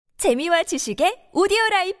재미와 지식의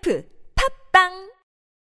오디오라이프 팝빵.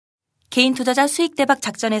 개인 투자자 수익 대박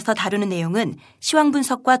작전에서 다루는 내용은 시황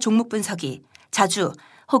분석과 종목 분석이 자주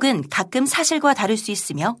혹은 가끔 사실과 다를 수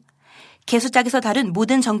있으며 개수작에서 다룬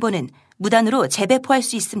모든 정보는 무단으로 재배포할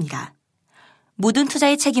수 있습니다. 모든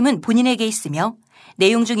투자의 책임은 본인에게 있으며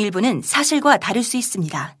내용 중 일부는 사실과 다를 수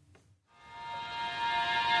있습니다.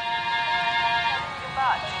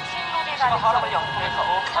 사업을 연구해서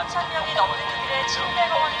 3,000명이 넘는 일의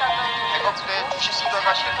침대공원 단독 백억대 주식 투자가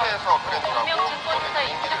실패해서 그랬더라고. 투명증권사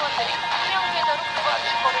임직원들이 투명계좌로 뜨거운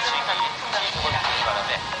거래를 하는 순간입니다.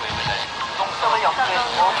 동성을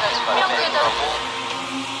연구해서 투명계좌로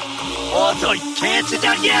어서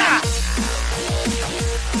개수작이야!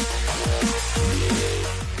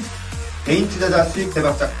 개인 투자자 수익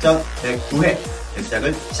대박 작전 제9회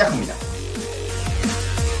개수작을 시작합니다.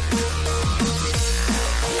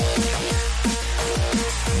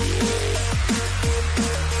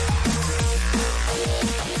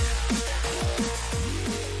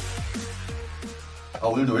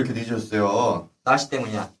 오늘도 왜 이렇게 늦으셨어요? 날씨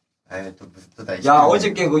때문이야. 에이, 또 무슨 또 날씨. 야,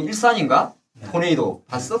 어저께 그 일산인가? 토네이도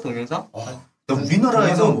봤어? 동영상? 나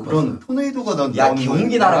우리나라에서 그런 토네이도가 난 야, 나오는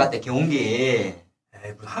경운기 거야. 날아갔대, 경운기. 에이,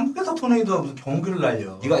 무슨 한국에서 토네이도가 무슨 경기를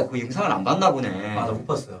날려. 네가 그 영상을 안 봤나 보네. 아, 나 못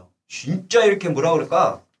봤어요. 진짜 이렇게 뭐라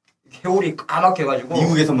그럴까? 해올이 까맣게 해가지고.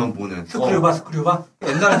 미국에서만 보는. 스크류바?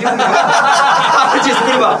 옛날에 미국 영화. 그치,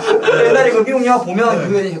 스크류바. 옛날에 그 미국 영화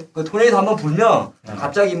보면 그 토네이도 한번 불면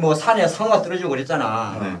갑자기 뭐 산에 상어가 떨어지고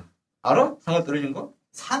그랬잖아. 네. 알아? 상어 떨어진 거?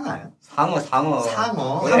 상어요? 상어.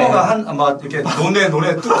 상어. 그래. 상어가 막 이렇게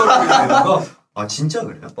논에 뚝 떨어지게 되는 거. 아, 진짜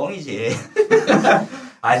그래요? 뻥이지.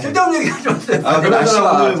 아, 쓸데없는 얘기 하지 마세요. 아, 그러잖아.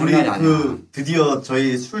 날씨가 오늘 우리 장난이 아니야. 드디어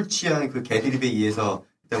저희 술 취한 그 개드립에 의해서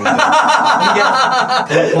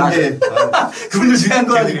번개. 그분들 중요한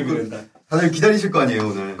거 아니고. 아니고. 다들 기다리실 거 아니에요,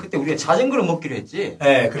 오늘. 그때 우리가 자전거를 먹기로 했지.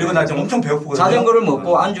 네, 그리고 나 지금 엄청 배고프거든요. 자전거를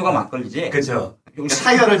먹고 안주가 막걸리지. 그쵸.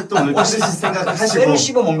 타이어를 또 오늘 드실 생각하시고. 쇠를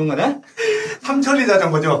씹어 먹는 거네? 삼천리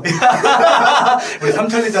자전거죠? 우리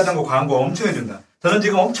삼천리 자전거 광고 엄청 해준다. 저는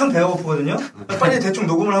지금 엄청 배가 고프거든요? 빨리 대충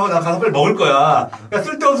녹음을 하고 나 가서 빨리 먹을 거야. 야,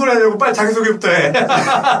 쓸데없는 소리 하려고 빨리 자기소개부터 해.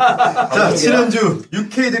 자, 지난주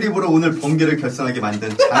UK 드립으로 오늘 번개를 결성하게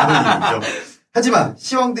만든 장본인이죠. 하지만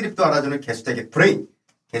시황 드립도 알아주는 개수작의 브레인.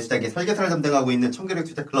 개수작의 설계사를 담당하고 있는 청계력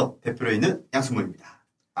투자 클럽 대표로 있는 양승모입니다.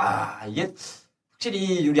 아, 이게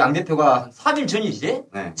확실히 우리 양 대표가 3일 전이지?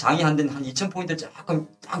 네. 장이 한 2,000포인트 조금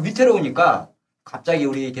딱 위태로 오니까 갑자기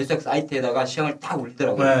우리 개수작 사이트에다가 시황을 딱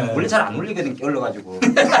올리더라고요. 네. 원래 잘 안 올리거든, 끼올려가지고.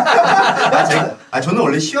 저는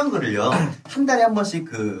원래 시황글을요, 한 달에 한 번씩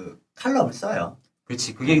그 칼럼을 써요.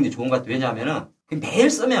 그렇지. 그게 근데 좋은 것 같아. 왜냐하면은 매일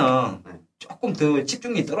쓰면 네. 조금 더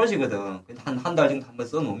집중력이 떨어지거든. 한 달 정도 한번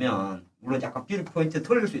써놓으면 물론 약간 비율 포인트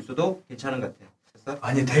털릴 수 있어도 괜찮은 것 같아요. 그래서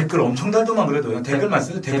아니, 댓글 엄청 달더만 그래도. 그냥 댓글만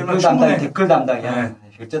쓰죠. 댓글만 댓글 담당, 충분해. 댓글 담당이야. 네.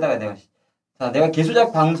 어쩌다가 내가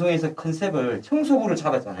개수작 방송에서 컨셉을 청소부로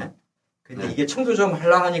잡았잖아요. 근데 네. 이게 청소 좀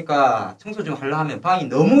하려 하면 방이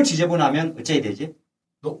너무 지저분하면 어째야 되지?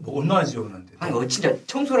 너, 뭐, 얼마나 지저분한데. 아니, 진짜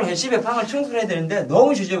청소를 해. 집에 방을 청소를 해야 되는데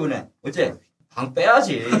너무 지저분해. 어째? 방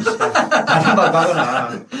빼야지. 다른 방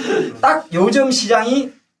가거나. 딱 요즘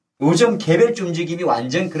시장이, 요즘 개별주 움직임이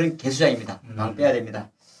완전 그런 개수장입니다. 방 빼야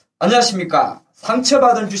됩니다. 안녕하십니까.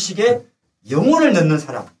 상처받은 주식에 영혼을 넣는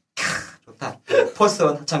사람. 좋다.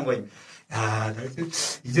 퍼스원 하창고입니다. 야,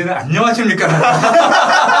 이제는 안녕하십니까.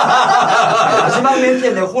 마지막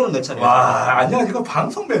멘트에 내가 혼을 넣잖아요. 와, 안녕하십니까.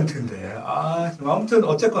 방송 멘트인데. 아, 아무튼,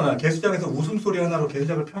 어쨌거나, 개수작에서 웃음소리 하나로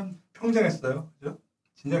개수작을 평정했어요. 그죠?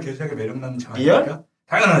 진짜 개수작의 매력나는 장아입니까? 리얼?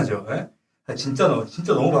 당연하죠. 예? 진짜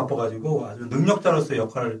너무 바빠가지고, 아주 능력자로서의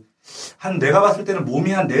역할을, 내가 봤을 때는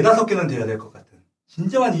몸이 한 4-5개는 돼야 될 것 같은,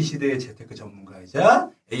 진정한 이 시대의 재테크 전문가이자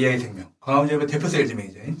AI 생명, 광화문지역의 대표 세일즈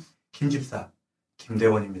매니저인 김집사,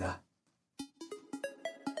 김대원입니다.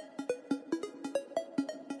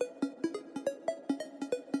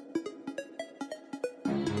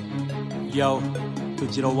 Yo,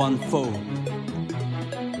 2014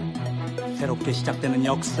 새롭게 시작되는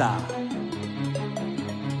역사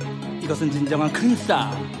이것은 진정한 큰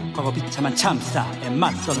싸움 과거 비참한 참사에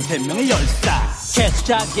맞서는 세 명의 열사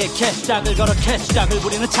개수작에 개수작을 걸어 개수작을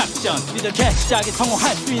부리는 작전 우리들 개수작이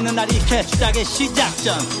성공할 수 있는 날이 개수작의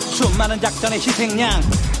시작전 수많은 작전의 희생양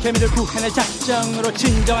개미를 구해낼 작정으로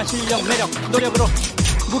진정한 실력 매력 노력으로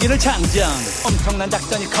무기를 장정 엄청난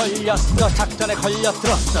작전이 걸렸어 작전에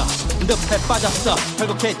걸려들었어 늪에 빠졌어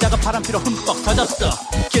결국 계좌가 바람피로 흠뻑 터졌어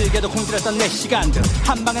길게도 공들였던 내 시간들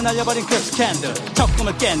한 방에 날려버린 그 스캔들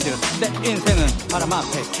적금을 깬 듯 내 인생은 바람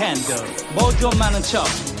앞에 캔들 뭐 좀 많은 척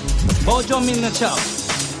뭐 좀 믿는 척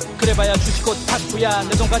그래봐야 주식꽃 탁구야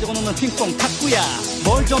내 돈 가지고 노는 핑퐁 탁구야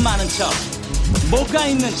뭘 좀 많은 척 뭐가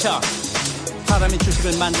있는 척 사람이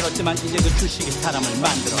주식을 만들었지만 이제 그 주식이 사람을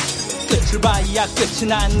만들어 끝을 봐야 끝이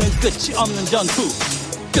나는 끝이 없는 전투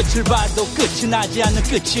끝을 봐도 끝이 나지 않는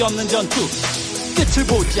끝이 없는 전투 끝을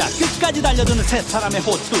보자 끝까지 달려드는 세 사람의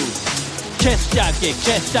호투 개수작에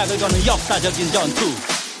개수작을 거는 역사적인 전투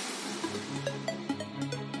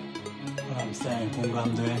사람쌤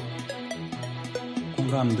공감돼?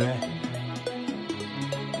 공감돼?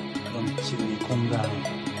 그럼 지금 이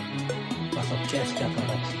공감에 와서 개수작과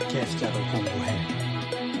같이 개수작을 공부해.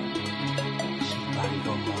 씨발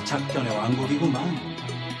이건 뭐 작전의 왕국이구만.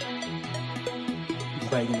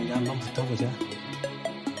 누가 이기는지 한번 붙어보자.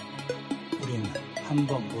 우리는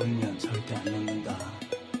한번 몰면 절대 안 넘는다.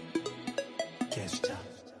 개수작.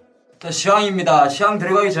 자, 시황입니다. 시황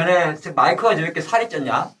들어가기 전에 마이크가 왜 이렇게 살이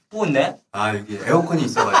쪘냐? 부었네? 아, 여기 에어컨이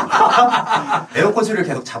있어가지고. 에어컨 소리를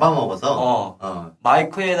계속 잡아먹어서.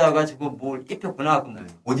 마이크에다가 지금 뭘 입혔구나. 네,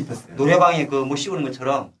 옷 입혔어요. 노래방에 그 뭐 씌우는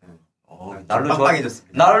것처럼. 날로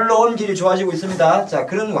빡빡해졌습니다. 날로 온 길이 좋아지고 있습니다. 자,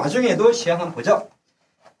 그런 와중에도 시황 한번 보죠.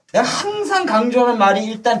 내가 항상 강조하는 말이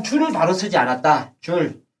일단 줄을 바로 쓰지 않았다.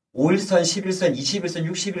 줄. 5일선, 11선,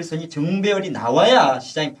 21선, 61선이 정배열이 나와야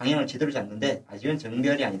시장이 방향을 제대로 잡는데 아직은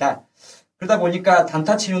정배열이 아니다. 그러다 보니까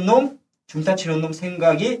단타 치는 놈, 중타 치는 놈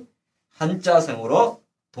생각이 한자성으로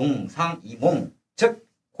동상이몽. 즉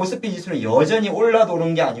코스피 지수는 여전히 올라도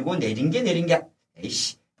오른 게 아니고 내린 게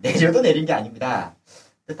내려도 내린 게 아닙니다.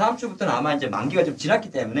 다음 주부터는 아마 이제 만기가 좀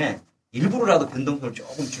지났기 때문에 일부러라도 변동성을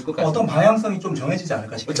조금 줄 것 같아요. 어떤 방향성이 좀 정해지지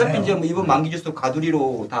않을까 싶긴 어차피 해요. 이제 뭐 이번 만기 지수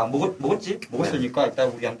가두리로 다 먹었으니까 일단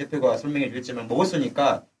우리 양 대표가 설명해 주겠지만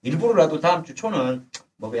먹었으니까 일부러라도 다음 주 초는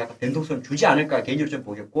뭐 약간 변동성을 주지 않을까 개인적으로 좀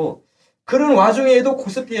보겠고 그런 와중에도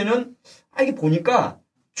코스피에는 이게 보니까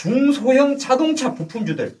중소형 자동차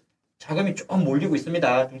부품주들 자금이 좀 몰리고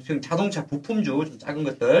있습니다. 중소형 자동차 부품주 좀 작은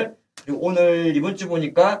것들 그리고 오늘 이번 주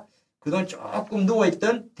보니까 그동안 조금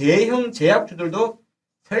누워있던 대형 제약주들도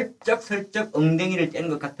슬쩍 엉덩이를 떼는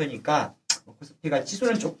것 같으니까 코스피가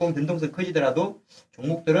지수는 조금 변동성 커지더라도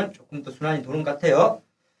종목들은 조금 더 순환이 도는 것 같아요.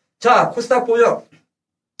 자, 코스닥 보죠.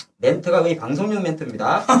 멘트가 거의 방송용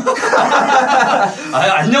멘트입니다.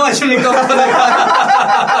 안녕하십니까.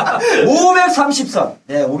 530선.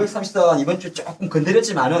 네, 530선 이번 주 조금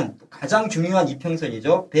건드렸지만은 가장 중요한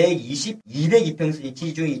이평선이죠. 120, 200 이평선이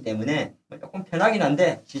지지중이기 때문에 조금 편하긴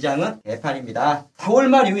한데 시장은 대판입니다. 4월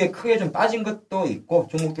말 이후에 크게 좀 빠진 것도 있고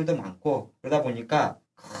종목들도 많고 그러다 보니까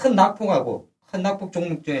큰 낙폭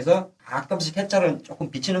종목 중에서 가끔씩 해찰은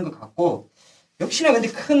조금 비치는 것 같고 역시나 근데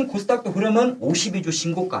큰 코스닥도 흐름은 52주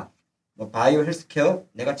신고가. 뭐 바이오 헬스케어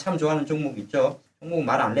내가 참 좋아하는 종목 있죠. 종목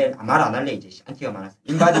말 안 할래 이제 안티가 많았어.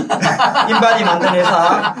 인바디 만든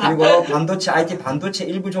회사 그리고 반도체 IT 반도체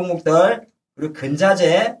일부 종목들 그리고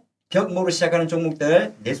근자재 격모로 시작하는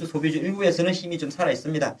종목들 내수 소비주 일부에서는 힘이 좀 살아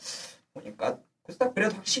있습니다. 보니까 코스닥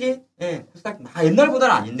그래도 확실히 코스닥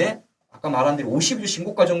옛날보다는 아닌데 아까 말한 대로 52주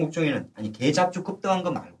신고가 종목 중에는 계잡주 급등한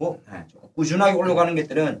거 말고 꾸준하게 올라가는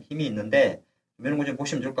것들은 힘이 있는데 이런 거 좀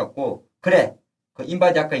보시면 좋을 것 같고 그래 그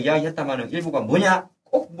인바디 아까 이야기했다마는 일부가 뭐냐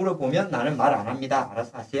꼭 물어보면 나는 말 안 합니다.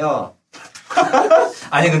 알아서 하세요.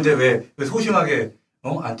 아니 근데 왜 소심하게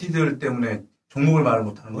안티들 때문에 종목을 말을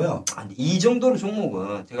못하는 거예요? 아니 이 정도로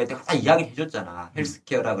종목은 제가 다 이야기를 해줬잖아.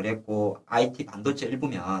 헬스케어라 그랬고 IT 반도체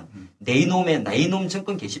일부면 네이놈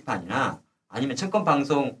증권 게시판이나 아니면 증권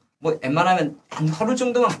방송 뭐 웬만하면 한 하루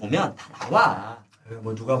정도만 보면 다 나와.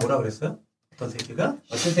 뭐 누가 뭐라 그랬어요? 어떤 새끼가?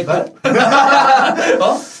 어떤 색깔?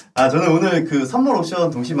 저는 오늘 그 선물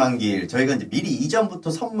옵션 동시 만기일, 저희가 이제 미리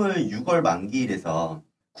이전부터 선물 6월 만기일에서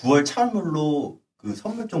 9월 차물로 그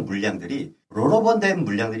선물 쪽 물량들이 롤오버된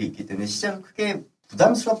물량들이 있기 때문에 시장은 크게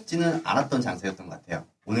부담스럽지는 않았던 장세였던 것 같아요.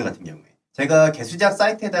 오늘 같은 경우에. 제가 개수작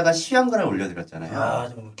사이트에다가 시황글을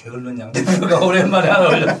올려드렸잖아요. 좀 게을른 양대표가 오랜만에 하나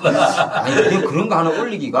올렸어. 아니, 그런 거 하나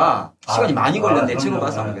올리기가 시간이 많이 걸렸는데, 지금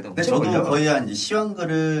봐서 안 하거든. 근데 저도 거의 한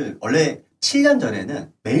시황글을 원래 7년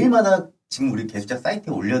전에는 매일마다 지금 우리 개수작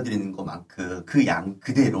사이트에 올려드리는 것만큼 그 양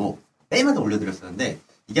그대로 매일마다 올려드렸었는데,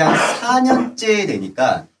 이게 한 4년째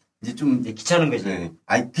되니까 이제 좀 귀찮은 거지. 네.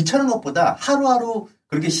 귀찮은 것보다 하루하루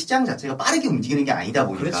그렇게 시장 자체가 빠르게 움직이는 게 아니다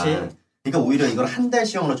보니까. 그렇지. 그러니까 오히려 이걸 한 달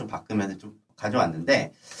시험으로 좀 바꾸면서 좀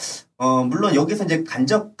가져왔는데, 물론 여기서 이제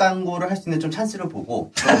간접 광고를 할 수 있는 좀 찬스를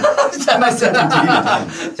보고, 말씀 좀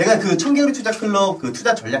드리면, 제가 그 청개구리 투자 클럽 그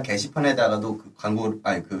투자 전략 게시판에다가도 그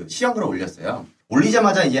그 시험글을 올렸어요.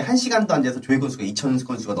 올리자마자 이제 1시간도 안 돼서 조회 건수가 2,000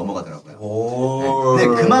 건수가 넘어가더라고요. 네.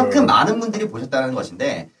 근데 그만큼 많은 분들이 보셨다는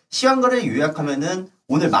것인데, 시황거래를 요약하면은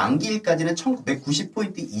오늘 만기일까지는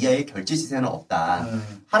 1990포인트 이하의 결제 시세는 없다.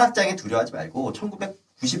 하락장에 두려워하지 말고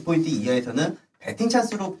 1990포인트 이하에서는 배팅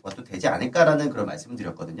찬스로 봐도 되지 않을까라는 그런 말씀을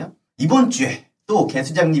드렸거든요. 이번 주에 또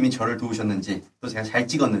개수장님이 저를 도우셨는지, 또 제가 잘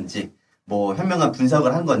찍었는지, 뭐 현명한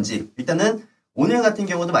분석을 한 건지, 일단은 오늘 같은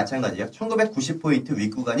경우도 마찬가지예요. 1990포인트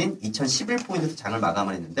윗구간인 2011포인트에서 장을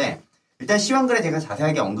마감을 했는데, 일단 시황글에 제가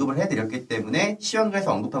자세하게 언급을 해드렸기 때문에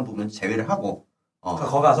시황글에서 언급한 부분은 제외를 하고,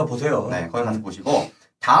 거기 가서 보세요. 네, 거기 가서 보시고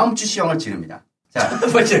다음 주 시황을 지릅니다. 자,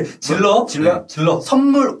 질러.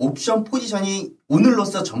 선물 옵션 포지션이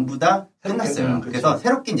오늘로써 전부 다 끝났어요. 그렇죠. 그래서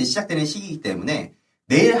새롭게 이제 시작되는 시기이기 때문에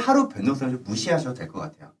내일 하루 변동성을 좀 무시하셔도 될 것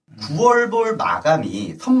같아요. 9월볼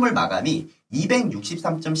마감이 선물 마감이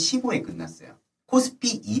 263.15에 끝났어요. 코스피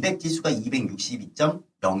 200 지수가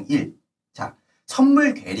 262.01. 자,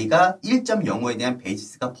 선물 괴리가 1.05에 대한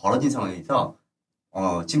베이시스가 벌어진 상황에서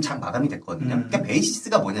지금 장 마감이 됐거든요. 그러니까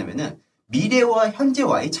베이시스가 뭐냐면은 미래와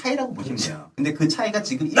현재와의 차이라고 보시면 돼요. 근데 그 차이가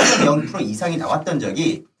지금 1.0% 이상이 나왔던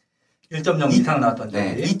적이 1.0 이상 나왔던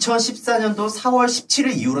적이 네, 2014년도 4월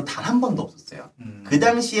 17일 이후로 단 한 번도 없었어요. 그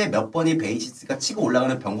당시에 몇 번이 베이시스가 치고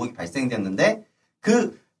올라가는 변곡이 발생되었는데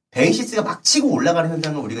그 베이시스가 막 치고 올라가는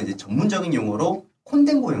현상을 우리가 이제 전문적인 용어로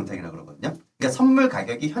콘덴고 현상이라고 그러거든요. 그러니까 선물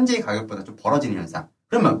가격이 현재의 가격보다 좀 벌어지는 현상.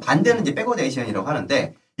 그러면 반대는 이제 백워데이션이라고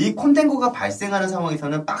하는데 이 콘덴고가 발생하는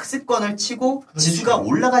상황에서는 박스권을 치고 지수가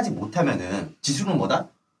올라가지 못하면은 지수는 뭐다?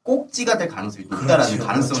 꼭지가 될 가능성이 높다라는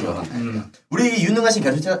가능성을 열어놔요. 우리 유능하신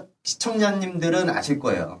개수작 시청자님들은 아실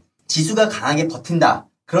거예요. 지수가 강하게 버틴다.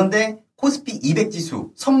 그런데 코스피 200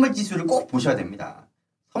 지수, 선물 지수를 꼭 보셔야 됩니다.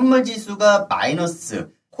 선물 지수가 마이너스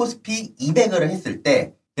코스피 200을 했을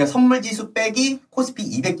때 그냥 선물 지수 빼기 코스피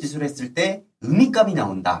 200 지수를 했을 때 음이값이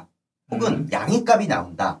나온다. 혹은 양이값이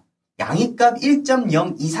나온다. 양이값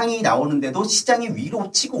 1.0 이상이 나오는데도 시장이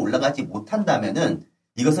위로 치고 올라가지 못한다면은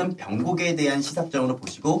이것은 변곡에 대한 시사점으로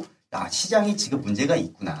보시고 야, 시장이 지금 문제가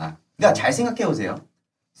있구나. 그러니까 잘 생각해 보세요.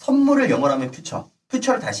 선물을 영어로 하면 퓨처.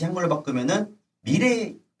 퓨처를 다시 한글로 바꾸면은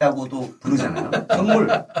미래라고도 부르잖아요. 선물.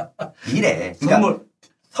 미래. 그러니까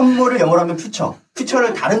선물을 영어로 하면 퓨처.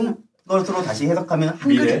 퓨처를 다른 것으로 다시 해석하면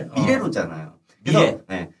한글이 미래로잖아요. 그래서,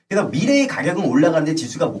 그래서 미래의 가격은 올라가는데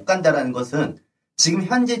지수가 못 간다라는 것은 지금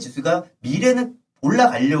현재 지수가 미래는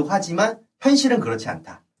올라가려고 하지만 현실은 그렇지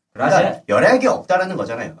않다. 그러니까 열약이 없다라는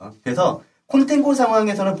거잖아요. 그래서 콘텐고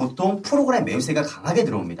상황에서는 보통 프로그램 매수세가 강하게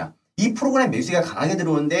들어옵니다. 이 프로그램 매수세가 강하게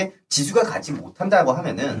들어오는데 지수가 가지 못한다고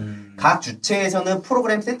하면은 각 주체에서는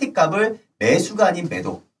프로그램 세팅값을 매수가 아닌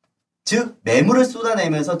매도, 즉 매물을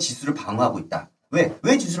쏟아내면서 지수를 방어하고 있다.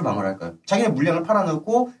 왜 지수를 방어를 할까요? 자기네 물량을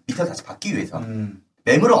팔아놓고 밑에서 다시 받기 위해서.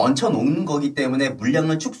 매물을 얹혀놓는 거기 때문에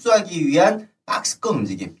물량을 축소하기 위한 박스권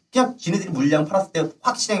움직임. 그냥 지네들이 물량 팔았을 때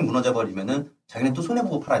확 시장이 무너져 버리면은 자기는 또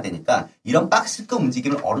손해보고 팔아야 되니까 이런 박스권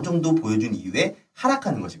움직임을 어느 정도 보여준 이후에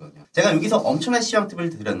하락하는 것이거든요. 제가 여기서 엄청난 시황 팁을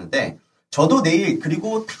드렸는데 저도 내일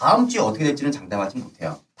그리고 다음 주에 어떻게 될지는 장담하지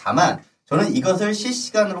못해요. 다만 저는 이것을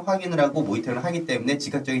실시간으로 확인을 하고 모니터링을 하기 때문에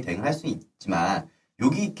즉각적인 대응을 할 수는 있지만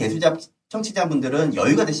여기 개수작 청취자분들은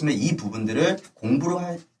여유가 되시면 이 부분들을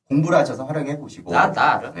공부를 하셔서 활용해 보시고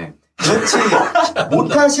네. 그렇지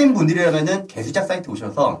못하신 분들이라면은 개수작 사이트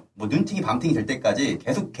오셔서 뭐 눈팅이 밤팅이 될 때까지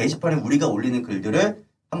계속 게시판에 우리가 올리는 글들을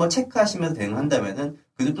한번 체크하시면서 대응한다면은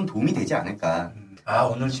그래도 좀 도움이 되지 않을까. 아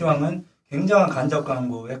오늘 시황은 굉장한 간접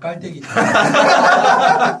광고의 깔때기.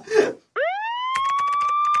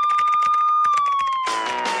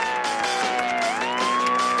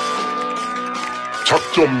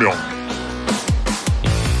 작전명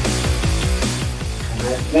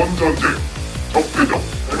원전쟁 적대적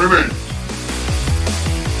M&A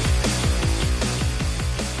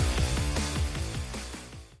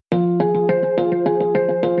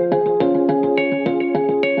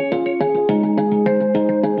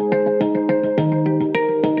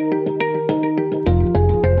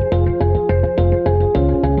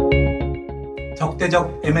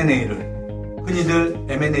적대적 M&A를 흔히들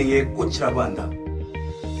M&A의 꽃이라고 한다.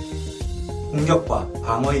 공격과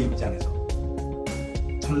방어의 입장에서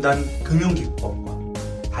첨단 금융기법과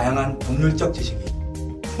다양한 법률적 지식이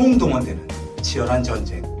총동원되는 치열한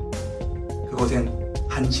전쟁. 그곳엔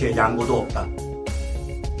한치의 양보도 없다.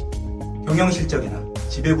 경영실적이나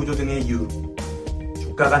지배구조 등의 이유로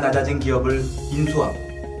주가가 낮아진 기업을 인수하고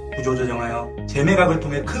구조조정하여 재매각을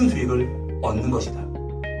통해 큰 수익을 얻는 것이다.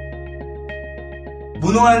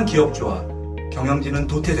 무능한 기업주와 경영진은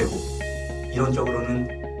도태되고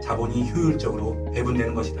이론적으로는 자본이 효율적으로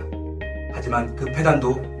배분되는 것이다. 하지만 그 폐단도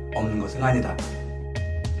없는 것은 아니다.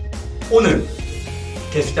 오늘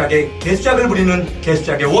개수작을 부리는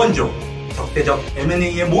개수작의 원조 적대적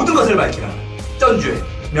M&A의 모든 것을 밝히는 전주의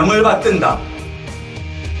명을 받든다.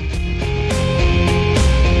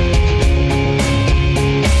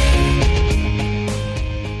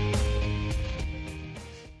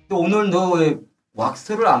 오늘 너 왜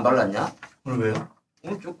왁스를 안 발랐냐? 오늘 왜요?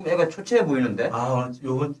 오늘 조금 애가 초췌해 보이는데? 아,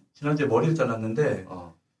 요번, 지난주에 머리를 잘랐는데,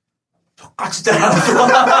 어. 똑같이 잘랐어.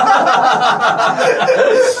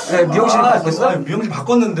 왜 미용실 바꿨어? 아니, 미용실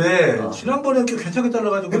바꿨는데, 지난번에 괜찮게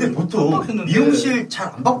잘라가지고. 근데 보통 깜빡했는데. 미용실 잘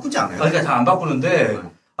안 바꾸지 않아요? 그러니까 잘 안 바꾸는데,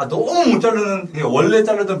 너무 못 자르는, 원래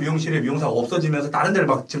자르던 미용실에 미용사가 없어지면서 다른 데를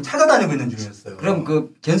막 지금 찾아다니고 있는 중이었어요. 그럼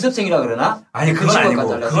그 견습생이라 그러나? 아니, 그건 친구가 아니고.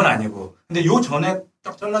 잘랐어? 그건 아니고. 근데 요 전에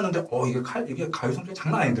딱 잘랐는데, 이게 가위 손질이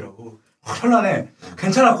장난 아니더라고. 현란해.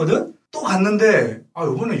 괜찮았거든? 또 갔는데,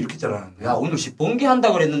 요번에 이렇게 잘랐는데. 야, 오늘 번개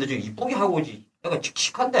한다 그랬는데 좀 이쁘게 하고 오지. 약간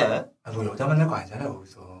칙칙한데? 너 여자 만날 거 아니잖아요,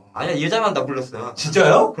 거기서. 아니야, 여자만 다 불렀어.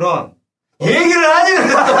 진짜요? 그럼. 얘기를 하지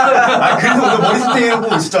그랬어. 그래서 오늘 머리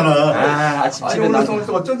스테이하고 오시잖아. 아침 집에 오늘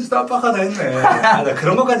또 어쩐지 쌈박하다 했네. 나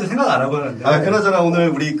그런 것까지 생각 안 하고 하는데. 그나저나 오늘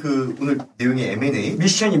우리 오늘 내용이 M&A.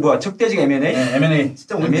 미션이 뭐야? 적대적 M&A? 네, M&A.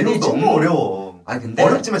 진짜 오늘 M&A 내용 너무 어려워. 근데.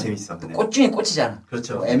 어렵지만 재밌어. 근데. 꽃 중에 꽃이잖아.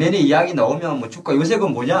 그렇죠. M&A 이야기 나오면 뭐 주가 요새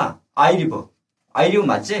건 뭐냐? 아이리버. 아이리버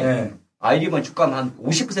맞지? 네. 아이리버 주가는 한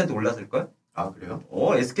 50% 올랐을걸? 그래요?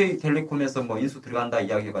 SK텔레콤에서 뭐 인수 들어간다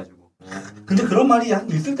이야기 해가지고. 근데 그런 말이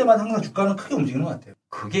있을 때마다 항상 주가는 크게 움직이는 것 같아요.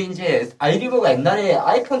 그게 이제 아이리버가 옛날에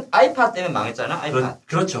아이팟 때문에 망했잖아. 아이팟.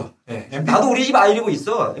 그렇죠. 네. 나도 우리 집 아이리버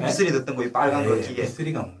있어. MP3 듣던 거, 이 빨간 거 기계.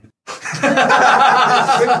 MP3가 뭡니까?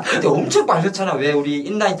 그때 엄청 빨렸잖아. 왜 우리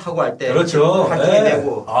인라인 타고 할 때. 그렇죠. 팔기게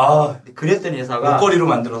되고. 그랬던 회사가. 목걸이로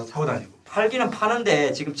만들어서 타고 다니고. 팔기는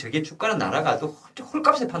파는데 지금 저게 주가는 날아가도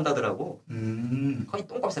헐값에 판다더라고. 거의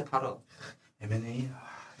똥값에 팔아. M&A.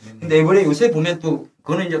 근데 이번에 요새 보면 또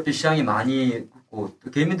그거는 이제 또 시장이 많이 있고 또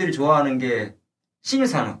개미들이 좋아하는 게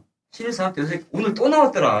신일산업. 신일산업도 요새 오늘 또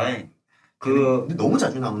나왔더라. 근데 너무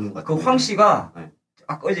자주 나오는 것 같아. 황 씨가 네.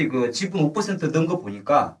 아까 어제 그 지분 5% 넣은 거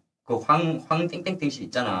보니까 그 황 땡땡땡 씨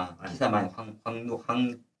있잖아. 네. 기사 많이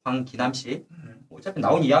황기남 씨. 어차피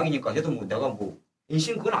나온 이야기니까 해도 뭐 내가 뭐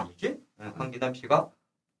인신 그건 아니지? 황기남 씨가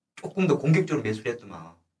조금 더 공격적으로 매수를 했더만.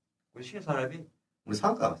 우리 신일산업이 우리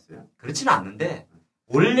상가 갔어요? 그렇지는 않는데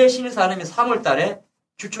원래 신일산업이 3월 달에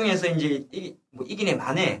주총에서 이제 이긴 해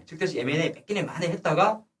만에 즉대시 M&A 뺏긴 해 만에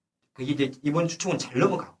했다가 그게 이제 이번 주총은 잘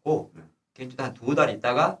넘어갔고 한 2달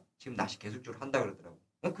있다가 지금 다시 계속적으로 한다 그러더라고.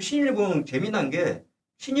 그 신일 보면 재미난 게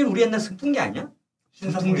신일 우리 옛날 승풍기 아니야?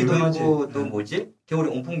 승풍기도 있고 또 뭐지?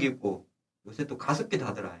 겨울에 온풍기 있고 요새 또 가습기도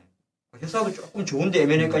하더라. 회사가 조금 좋은데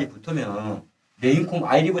M&A까지 붙으면 레인콤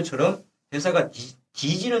아이리버처럼 회사가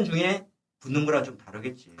뒤지는 중에 붙는 거랑 좀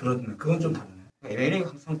다르겠지. 그렇네. 그건 좀 다르네. M&A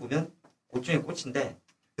항상 보면 꽃 중에 꽃인데.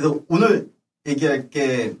 그래서 오늘 얘기할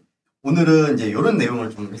게 오늘은 이제 이런 내용을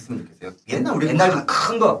좀 했으면 좋겠어요. 옛날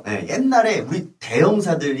큰 거. 네, 옛날에 우리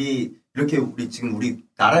대형사들이 이렇게 우리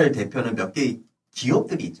나라를 대표하는 몇 개의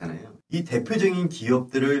기업들이 있잖아요. 이 대표적인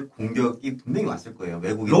기업들을 공격이 분명히 왔을 거예요.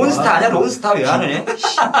 외국인. 론스타 아니야? 론스타 왜 안 해?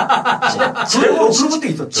 그런 것도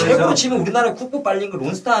있었죠. 최고로 치면 우리나라 국보 빨린 거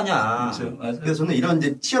론스타 아니야. 그렇죠. 맞아요. 그래서 저는 이런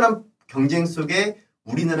이제 치열한 경쟁 속에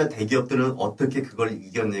우리나라 대기업들은 어떻게 그걸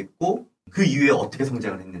이겨냈고 그 이후에 어떻게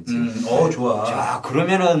성장을 했는지. 좋아. 자,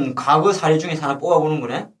 그러면은 과거 사례 중에서 하나 뽑아보는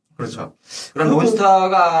거네? 그렇죠. 그럼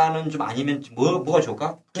론스타가는 좀 아니면 뭐가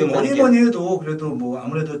좋을까? 뭐니 해도 그래도 뭐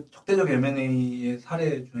아무래도 적대적 M&A의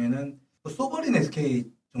사례 중에는 소버린 SK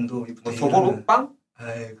정도. 뭐 소보루빵?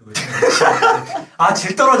 아이, 그거.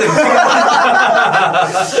 질 떨어지는.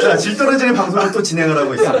 자, 질 떨어지는 방송을 또 진행을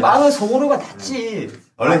하고 있습니다. 빵은 소보루가 낫지.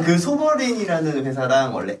 원래 그 소버린이라는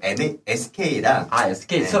회사랑 원래 SK랑.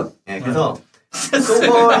 SK 석. 네, 그래서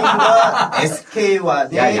소버린과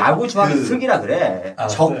SK와 야구 조합이 석이라 그래.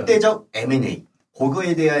 적대적 M&A.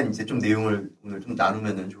 그거에 대한 이제 좀 내용을 오늘 좀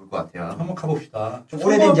나누면 좋을 것 같아요. 한번 가봅시다. 좀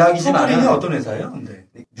오래된 이야기지만. 소버린이 어떤 회사예요? 근데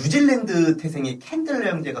뉴질랜드 태생의 캔들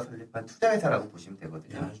형제가 설립한 투자회사라고 보시면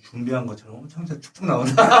되거든요. 야, 준비한 것처럼 엄청 축축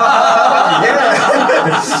나온다. 예.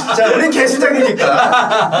 자, 우린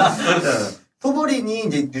개수작이니까. 소버린이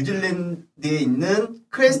이제 뉴질랜드에 있는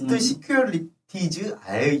크레스트 시큐리티즈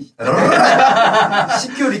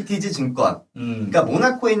증권. 그러니까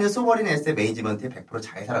모나코에 있는 소버린 에셋 매니지먼트의 100%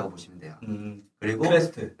 자회사라고 보시면 돼요. 그리고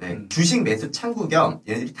크레스트. 주식 매수 창구 겸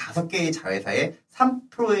얘네들이 5개의 자회사에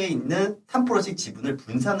 3%씩 지분을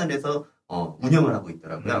분산을 해서 운영을 하고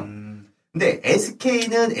있더라고요. 근데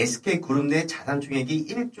SK는 SK그룹 내 자산 총액이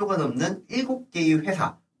 1조가 넘는 7개의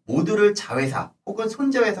회사 모두를 자회사 혹은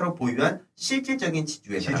손자회사로 보유한 실질적인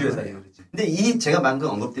지주회사예요. 근데 이 제가 방금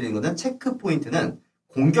언급드리는 거는 체크 포인트는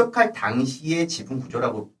공격할 당시의 지분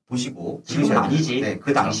구조라고 보시고 지금은 아니지. 네,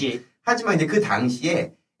 그 당시. 하지만 이제 그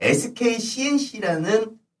당시에 SK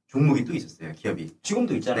CNC라는 종목이 또 있었어요. 기업이.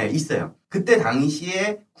 지금도 있잖아요. 네, 있어요. 그때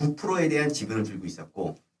당시에 9%에 대한 지분을 들고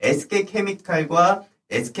있었고 SK 케미칼과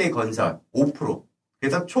SK 건설 5%.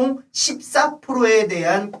 그래서 총 14%에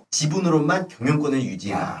대한 지분으로만 경영권을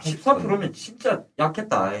유지해라. 14%면 진짜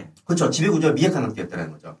약했다. 그렇죠. 지배구조가 미약한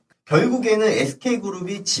상태였다는 거죠. 결국에는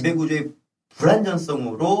SK그룹이 지배구조의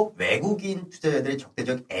불안전성으로 외국인 투자자들의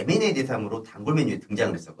적대적 M&A 대상으로 단골 메뉴에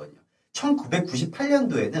등장을 했었거든요.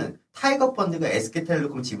 1998년도에는 타이거 펀드가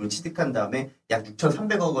SK텔레콤 지분을 취득한 다음에 약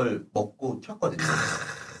 6,300억을 먹고 튀었거든요.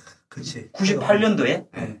 그치. 98년도에?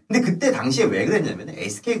 네. 근데 그때 당시에 왜 그랬냐면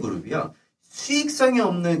SK그룹이요. 수익성이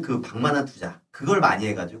없는 그 방만한 투자 그걸 많이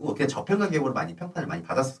해가지고 그냥 저평가격으로 많이 평판을 많이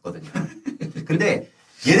받았었거든요. 근데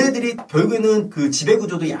얘네들이 결국에는 그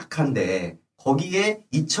지배구조도 약한데 거기에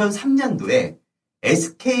 2003년도에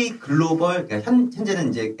SK 글로벌, 그러니까 현재는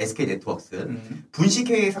이제 SK 네트워크스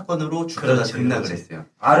분식회계 사건으로 주가가 급락을 했어요.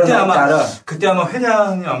 그때 아마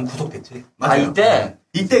회장이 아마 구속됐지. 맞아요.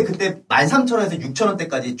 이때 그때 13,000원에서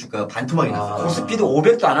 6,000원대까지 주가가 반토막이 났어요. 코스피도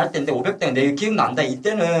 500도 안 할 때인데 500대 내 기억난다.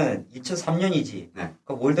 이때는 2003년이지. 네.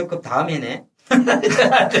 그 월드컵 다음 해네.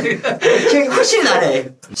 기억이 훨씬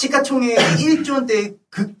나네. 시가총액 1조 원대의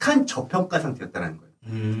극한 저평가 상태였다는 거예요.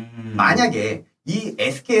 만약에 이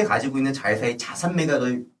SK가 가지고 있는 자회사의 자산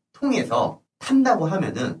매각을 통해서 탄다고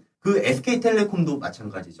하면은 그 SK텔레콤도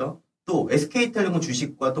마찬가지죠. 또 SK텔레콤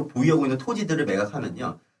주식과 또 보유하고 있는 토지들을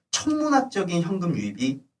매각하면요. 천문학적인 현금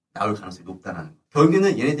유입이 나올 가능성이 높다는 거.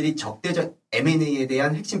 결국에는 얘네들이 적대적 M&A에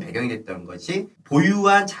대한 핵심 배경이 됐던 것이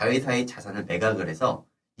보유한 자회사의 자산을 매각을 해서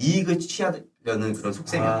이익을 취하려는 그런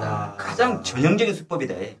속셈이었다. 가장 전형적인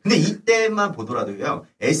수법이다. 근데 이때만 보더라도요.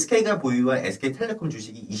 SK가 보유한 SK텔레콤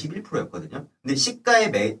주식이 21%였거든요. 근데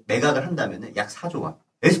시가에 매각을 한다면 약 4조가.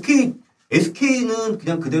 SK는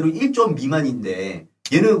그냥 그대로 1조 미만인데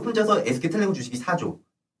얘는 혼자서 SK텔레콤 주식이 4조.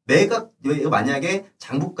 매각, 만약에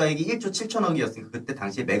장부가액이 1조 7천억이었으니까 그때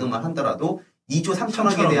당시에 매각만 하더라도 2조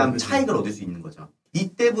 3천억에 대한 차익을 얻을 수 있는 거죠.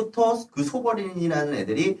 이때부터 그 소버린이라는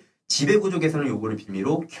애들이 지배구조 개선을 요구를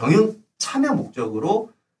빌미로 경영 참여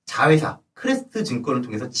목적으로 자회사 크레스트 증권을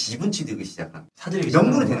통해서 지분 취득을 시작한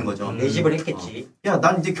명분이 되는 거죠. 매집을 했겠지. 야,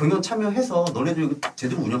 난 이제 경영 참여해서 너네들 이거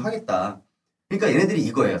제대로 운영하겠다. 그러니까 얘네들이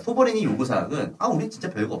이거예요. 소버린이 요구사항은 우리 진짜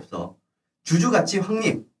별거 없어. 주주가치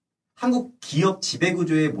확립, 한국 기업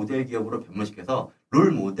지배구조의 모델 기업으로 변모시켜서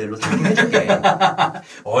롤 모델로 설계해줄게.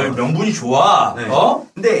 명분이 좋아. 네.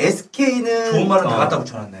 근데 SK는 좋은 말은 다 갖다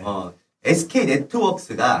붙여놨네. SK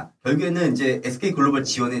네트워크스가 결국에는 이제 SK 글로벌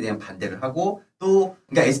지원에 대한 반대를 하고 또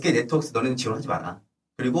그러니까 SK 네트워크스 너네는 지원하지 마라.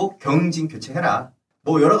 그리고 경진 교체해라.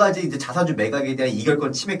 뭐 여러 가지 이제 자사주 매각에 대한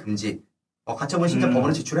이결권 침해 금지. 가처분 신청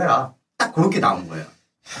법원에 제출해라. 딱 그렇게 나온 거예요.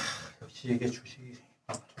 역시 이게 주식이.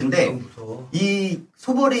 근데 이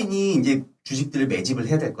소버린이 이제 주식들을 매집을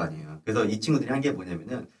해야 될 거 아니에요. 그래서 이 친구들이 한 게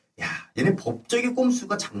뭐냐면은 얘네 법적인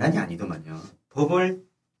꼼수가 장난이 아니더만요. 법을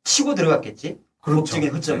치고 들어갔겠지.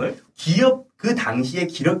 법적인 허점을. 기업 그 당시에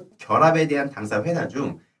기업 결합에 대한 당사 회사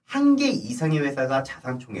중 한 개 이상의 회사가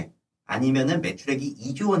자산 총액 아니면은 매출액이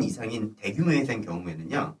 2조 원 이상인 대규모 회사인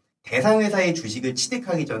경우에는요. 대상 회사의 주식을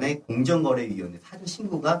취득하기 전에 공정거래위원회 사전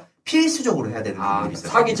신고가 필수적으로 해야 되는 부분이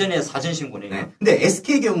있어요. 사기 전에 사전 신고네. 네. 근데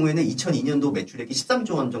SK 경우에는 2002년도 매출액이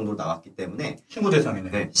 13조 원 정도 나왔기 때문에 신고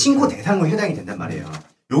대상이네. 네, 신고 대상으로 해당이 된단 말이에요.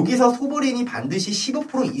 여기서 소버린이 반드시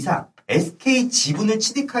 15% 이상 SK 지분을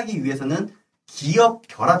취득하기 위해서는 기업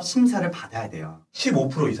결합 심사를 받아야 돼요.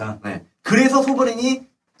 15% 이상. 네. 그래서 소버린이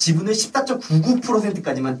지분을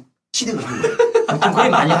 14.99%까지만 취득을 한 거예요. 보통 그리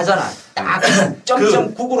많이 하잖아. 딱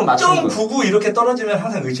 0.99로 맞추는 거. 0.99 이렇게 떨어지면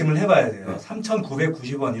항상 의심을 해봐야 돼요.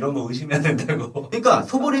 3,990원 이런 거 의심해야 된다고. 그러니까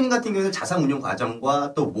소버린 같은 경우는 자산 운용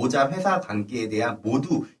과정과 또 모자 회사 관계에 대한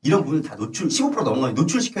모두 이런 부분을 다 15% 넘어가면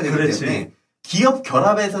노출시켜야 되기 때문에 기업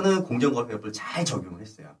결합에서는 공정거래법을 잘 적용을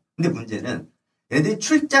했어요. 근데 문제는 얘네들이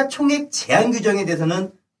출자 총액 제한 규정에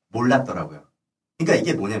대해서는 몰랐더라고요. 그러니까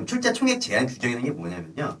이게 뭐냐면 출자 총액 제한 규정이라는 게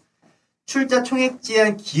뭐냐면요. 출자 총액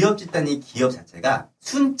제한 기업 집단의 기업 자체가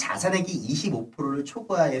순 자산액이 25%를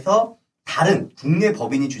초과해서 다른 국내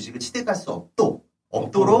법인이 주식을 취득할 수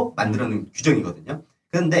없도록 만들어놓은 규정이거든요.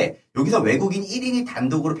 그런데 여기서 외국인 1인이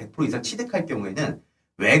단독으로 100% 이상 취득할 경우에는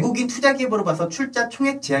외국인 투자기업으로 봐서 출자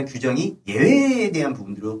총액 제한 규정이 예외에 대한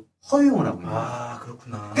부분들을 허용을 하고 있는 거예요.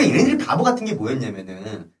 그렇구나. 그러니까 얘네들이 바보 같은 게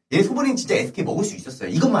뭐였냐면은 얘 소버린 진짜 SK 먹을 수 있었어요.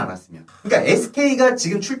 이것만 알았으면. 그러니까 SK가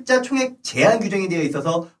지금 출자 총액 제한 규정이 되어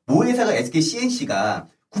있어서 모 회사가 SK CNC가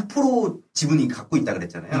 9% 지분이 갖고 있다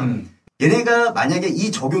그랬잖아요. 얘네가 만약에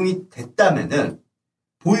이 적용이 됐다면은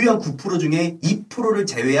보유한 9% 중에 2%를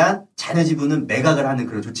제외한 잔여 지분은 매각을 하는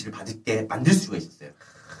그런 조치를 받게 만들 수가 있었어요.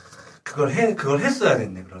 그걸 했어야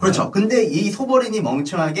됐네, 그러면. 그렇죠. 근데 이 소버린이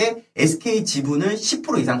멍청하게 SK 지분을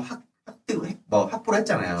 10% 이상 확보를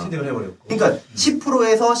했잖아요. 취득을 해버렸고. 그러니까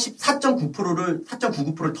 10%에서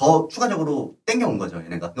 4.99%를 더 추가적으로 땡겨온 거죠,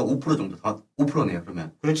 얘네가. 그러니까 5% 정도 더, 5%네요,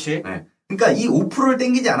 그러면. 그렇지. 네. 그러니까 이 5%를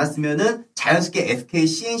땡기지 않았으면은 자연스럽게 SK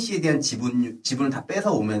CNC에 대한 지분을 다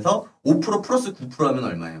뺏어 오면서 5% 플러스 9% 하면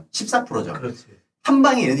얼마예요? 14%죠. 그렇지. 한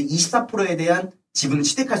방에 얘네들 24%에 대한 지분을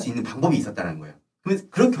취득할 수 있는 방법이 있었다는 거예요.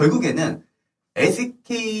 그럼 결국에는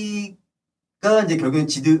SK가 이제 결국엔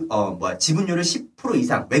지분율을 10%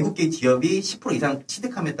 이상, 외국계 기업이 10% 이상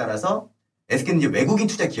취득함에 따라서 SK는 이제 외국인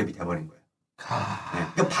투자 기업이 돼버린 거예요. 네.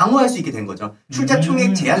 그러니까 방어할 수 있게 된 거죠. 출자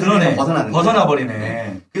총액 제한에서 벗어나 버리네.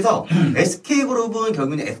 네. 그래서 SK그룹은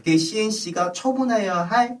결국엔 SK CNC가 처분해야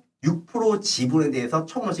할 6% 지분에 대해서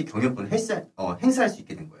처음 없이 경영권을 행사할 수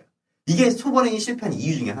있게 된 거예요. 이게 소번행이 실패한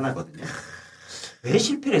이유 중에 하나거든요. 왜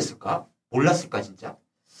실패를 했을까? 몰랐을까 진짜?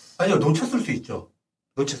 아니요, 놓쳤을 수 있죠.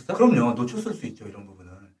 놓쳤어? 그럼요, 놓쳤을 수 있죠, 이런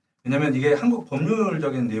부분은. 왜냐면 이게 한국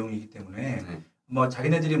법률적인 내용이기 때문에 뭐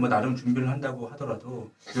자기네들이 뭐 나름 준비를 한다고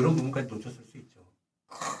하더라도 이런 부분까지 놓쳤을 수 있죠.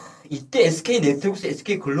 이때 SK 네트워크스,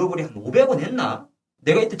 SK 글로벌이 한 500원 했나?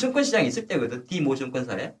 내가 이때 증권시장에 있을 때거든. D5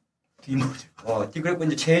 증권사에. 그리고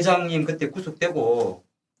이제 제 회장님 그때 구속되고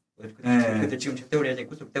그때 지금 최태원 회장이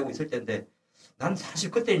구속되고 있을 때인데 난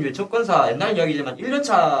사실 그때 이제 증권사 옛날 이야기지만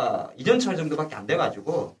 1년차, 2년차 정도밖에 안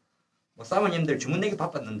돼가지고 뭐 사모님들 주문 내기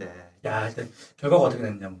바빴는데. 야, 일단 결과가 어떻게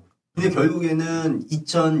됐냐 뭐. 근데 결국에는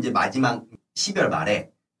이제 마지막 12월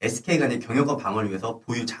말에 SK가 이제 경영권 방어를 위해서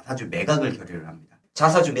보유 자사주 매각을 결의를 합니다.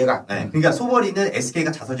 자사주 매각. 네. 그러니까 소버리는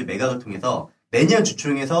SK가 자사주 매각을 통해서 매년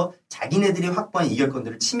주총에서 자기네들이 확보한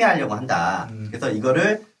이결권들을 침해하려고 한다. 그래서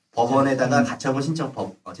이거를 법원에다가 가처분 신청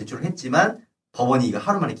제출을 했지만 법원이 이거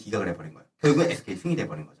하루 만에 기각을 해버린 거예요. 결국 SK 승인이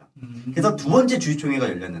돼버린 거죠. 그래서 두 번째 주주총회가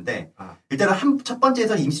열렸는데 일단은 첫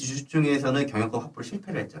번째에서 임시 주주총회에서는 경영권 확보를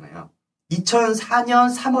실패를 했잖아요.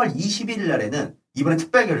 2004년 3월 21일 날에는 이번에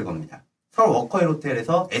특별 결과입니다. 서울 워커힐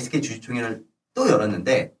호텔에서 SK 주주총회를 또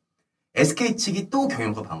열었는데 SK 측이 또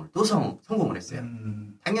경영권 방어를 또 성공을 했어요.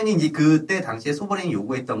 당연히 이제 그때 당시에 소버린이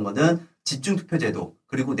요구했던 거는 집중투표제도,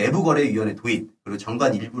 그리고 내부거래위원회 도입, 그리고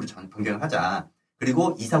정관 일부를 변경을 하자,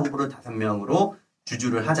 그리고 이사 후보를 5명으로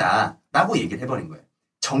주주를 하자라고 얘기를 해버린 거예요.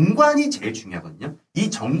 정관이 제일 중요하거든요.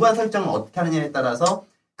 이 정관 설정을 어떻게 하느냐에 따라서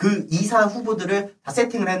그 이사 후보들을 다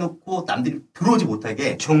세팅을 해놓고 남들이 들어오지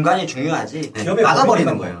못하게 정관이 중요하지. 네,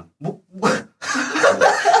 막아버리는 거예요.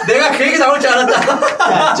 내가 그 얘기 나올 줄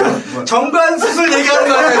알았다. 정관 수술 얘기하는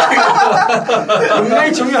거 같아.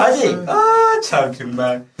 정관이 중요하지. 아, 참,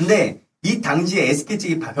 정말. 근데 이 당시에 SK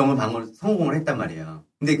측이 병원 방어를 성공을 했단 말이에요.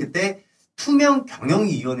 근데 그때 투명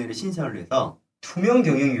경영위원회를 신설을 해서. 투명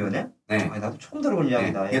경영위원회? 네. 아니, 나도 처음 들어본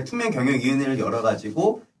이야기다. 네. 투명 경영위원회를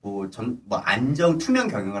열어가지고 안정 투명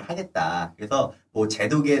경영을 하겠다. 그래서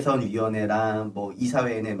제도 개선 위원회랑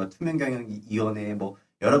이사회에 투명 경영위원회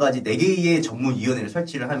여러 가지 4개의 전문위원회를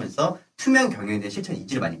설치를 하면서 투명 경영에 대한 실천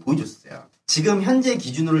이지를 많이 보여줬어요. 지금 현재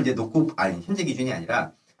기준으로 이제 현재 기준이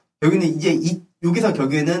아니라 여기는 이제 여기서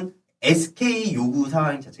결국에는 SK 요구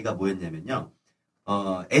상황 자체가 뭐였냐면요.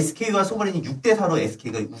 SK와 소버린이 6대4로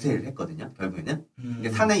SK가 우세를 했거든요. 결국에는.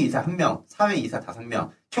 사내 이사 1명, 사회 이사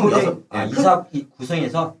 5명, 총 6. 이사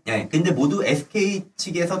구성에서? 네. 근데 모두 SK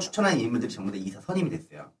측에서 추천한 인물들이 전부 다 이사 선임이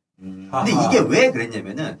됐어요. 근데 이게 왜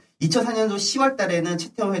그랬냐면은 2004년도 10월 달에는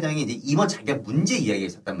최태원 회장이 이제 임원 자격 문제 이야기가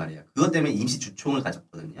있었단 말이에요. 그것 때문에 임시 주총을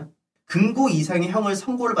가졌거든요. 금고 이상의 형을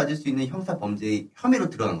선고를 받을 수 있는 형사 범죄의 혐의로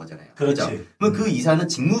들어간 거잖아요. 그렇지. 그럼 그 이사는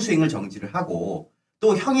직무 수행을 정지를 하고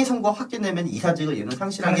또 형의 선고가 확정되면 이사직을 얘는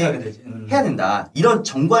상실하게 해야 된다. 이런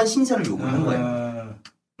정관 신설을 요구한 거예요.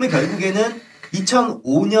 그럼 결국에는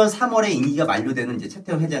 2005년 3월에 임기가 만료되는 이제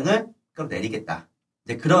최태원 회장을 끌어내리겠다.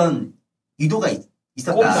 이제 그런 의도가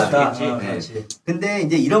있었다. 네. 근데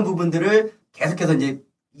이제 이런 부분들을 계속해서 이제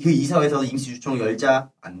그 이사회에서 임시주총 열자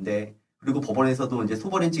안 돼. 그리고 법원에서도 이제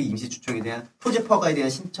소버린 측 임시주총에 대한 토지 허가에 대한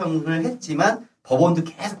신청을 했지만 법원도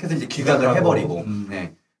계속해서 이제 기각을 해버리고.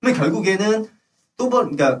 네. 근데 결국에는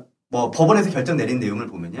그러니까 법원에서 결정 내린 내용을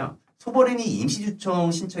보면요. 소버린이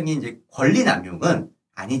임시주총 신청이 이제 권리 남용은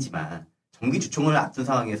아니지만 정기주총을 앞둔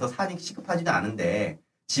상황에서 사안이 시급하지도 않은데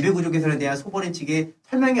지배구조 개선에 대한 소버린 측의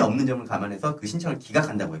설명이 없는 점을 감안해서 그 신청을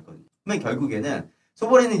기각한다고 했거든요. 그러면 결국에는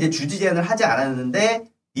소버린은 이제 주지 제한을 하지 않았는데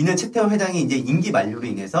이는 최태원 회장이 이제 임기 만료로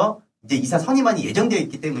인해서 이제 이사 선임안이 예정되어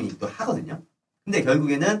있기 때문이기도 하거든요. 근데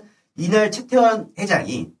결국에는 이날 최태원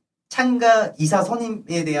회장이 참가 이사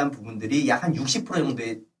선임에 대한 부분들이 약 한 60%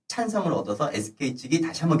 정도의 찬성을 얻어서 SK 측이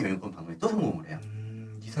다시 한번 경영권 방어에 또 성공을 해요.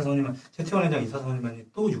 최태원 회장 이사 선임안이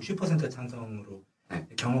또 60% 찬성으로 네.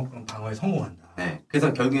 경영권 방어에 성공한다. 네.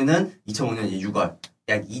 그래서 결국에는 2005년 6월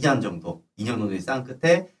약 2년 정도의 싸움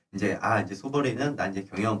끝에 이제 이제 소버리는 나 이제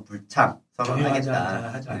경영 불참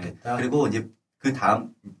선언하겠다. 하지 않겠다. 그리고 이제 그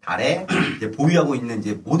다음 달에 이제 보유하고 있는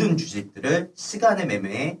이제 모든 주식들을 시간의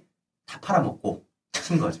매매에 다 팔아먹고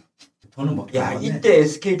친 거죠. 돈은 먹기 야, 이때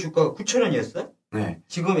SK 주가가 9,000원이었어? 네.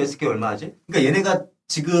 지금 SK 얼마지? 그러니까 얘네가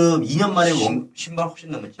지금 2년 만에 10만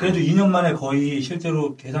훨씬 넘었지. 그래도 2년 만에 거의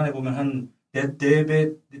실제로 계산해 보면 한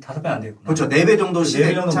 4배, 5배 안 되구나. 그렇죠. 4배 정도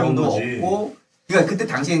 4배 정도 시대창도 먹은 거지. 없고, 그러니까 그때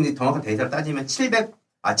당시에 이제 정확한 데이터를 따지면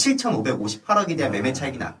 7,558억에 대한 매매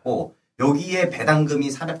차익이 났고, 여기에 배당금이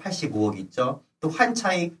 485억 있죠. 또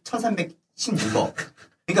환차익 1,316억.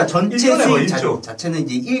 그러니까 전체 수익 자체는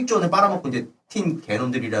이제 1조는 빨아먹고 이제 팀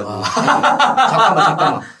개놈들이라고.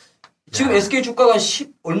 잠깐만. 지금 SK 주가가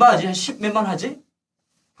 10 얼마지? 한 10 몇만 하지?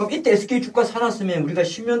 그럼 이때 SK 주가 사놨으면 우리가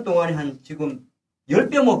 10년 동안에 한 지금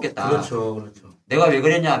 10배 먹겠다. 그렇죠. 내가 왜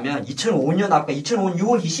그랬냐 하면 2005년 아까 2005년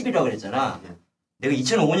 6월 20일이라고 그랬잖아. 내가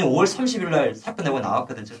 2005년 5월 30일 날 사건 내고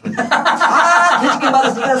나왔거든. 대지금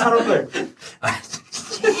받았으니까 사놓을 걸.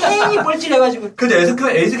 괜히 뻘쭘해가지고. 근데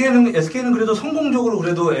SK는 그래도 성공적으로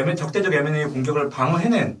그래도 적대적 M&A 공격을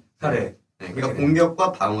방어해낸 사례. 네, 그러니까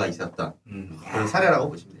공격과 방어가 있었던 그런 사례라고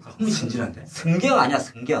보시면 되죠. 흥미진진한데. 성경 아니야,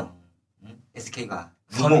 성경. SK가.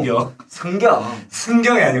 성경.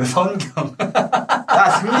 성경이 아니고 성경.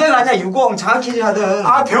 야, 성경 아니야, 유공. 정확히 하든.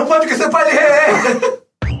 배고파 죽겠어, 빨리 해!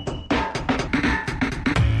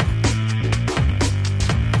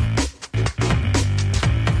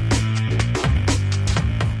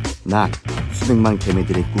 나 수백만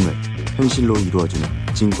개미들의 꿈을 현실로 이루어주는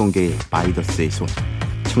진공계의 마이더스의 손,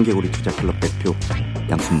 청개구리 투자클럽 대표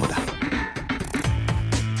양순모다.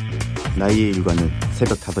 나이의 일과는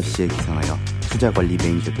새벽 5시에 기상하여 투자관리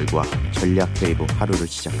매니저들과 전략회의로 하루를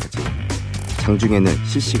시작하지. 장중에는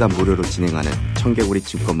실시간 무료로 진행하는 청개구리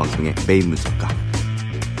증권방송의 메인 분석가,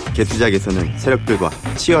 개수작에서는 세력들과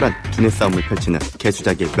치열한 두뇌 싸움을 펼치는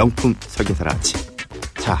개수작의 명품 설계사라 하지.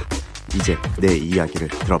 자, 이제 내 이야기를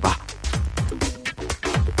들어봐.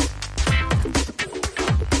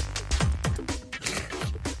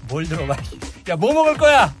 뭘 들어봐. 야, 뭐 먹을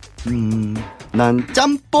거야? 난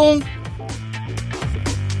짬뽕.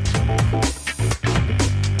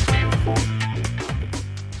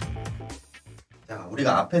 자,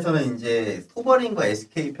 우리가 앞에서는 이제 소버린과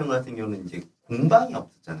SK 편 같은 경우는 이제 공방이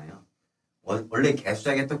없었잖아요. 원래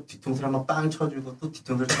개수작에 또 뒤통수를 한번 빵 쳐주고 또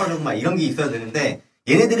뒤통수를 쳐주고 막 이런 게 있어야 되는데,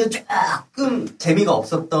 얘네들은 조금 재미가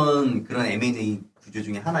없었던 그런 M&A 구조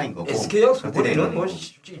중에 하나인 거고. SK하고 소버린은 뭐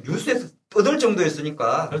뉴스에서 떠들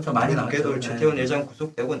정도였으니까. 그렇죠, 많이 나왔죠. 최태원 회장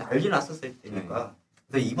구속되고 난리 났었을 때니까.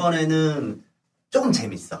 그래서 이번에는 조금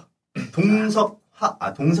재밌어.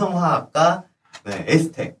 동성화학과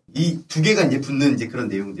에스텍 이 두 개가 이제 붙는 이제 그런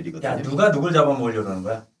내용들이거든요. 야, 누가 누굴 잡아먹으려는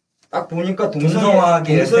거야? 딱 보니까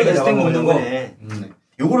동성화학이 에스텍 먹는 거네.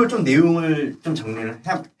 요거를 좀 내용을 좀 정리를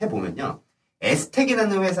해보면요.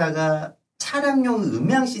 에스텍이라는 회사가 차량용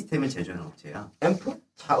음향 시스템을 제조하는 업체예요. 앰프?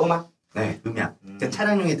 차음악? 네, 음향. 그러니까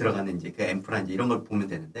차량용에 들어가는 이제 그 앰프란 이제 이런 걸 보면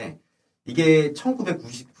되는데, 이게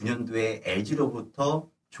 1999년도에 LG로부터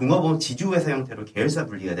종업원 지주회사 형태로 계열사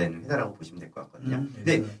분리가 되는 회사라고 보시면 될 것 같거든요.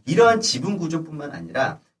 근데 이러한 지분 구조뿐만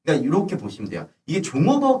아니라, 그러니까 이렇게 보시면 돼요. 이게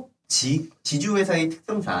종업원 지주회사의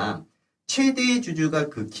특성상 최대의 주주가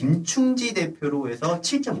그 김충지 대표로 해서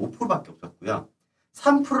 7.5%밖에 없었고요.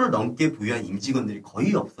 3%를 넘게 부유한 임직원들이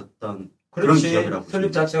거의 없었던 그런 기업이라고.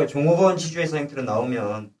 설립 자체가 종업원 지주회사 형태로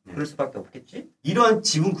나오면 그럴 수밖에 없겠지? 이러한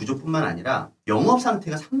지분 구조뿐만 아니라 영업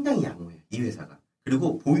상태가 상당히 양호해요. 이 회사가.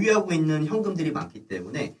 그리고 보유하고 있는 현금들이 많기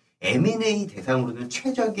때문에 M&A 대상으로는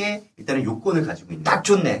최적의 일단은 요건을 가지고 있는. 딱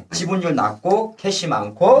좋네. 지분율 낮고 캐시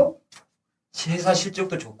많고 회사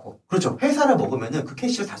실적도 좋고. 그렇죠. 회사를 먹으면은 그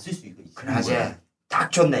캐시를 다 쓸 수 있는 거예요. 그래.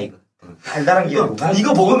 딱 좋네 이거. 달달한 기업.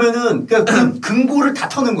 이거 먹으면은 그냥 금고를 다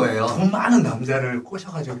터는 거예요. 돈 많은 남자를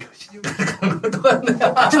꼬셔가지고 결신을 간 것도 같네.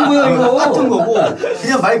 같은 거야 이거. 같은 거고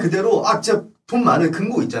그냥 말 그대로 진짜 돈 많은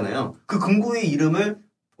금고 있잖아요. 그 금고의 이름을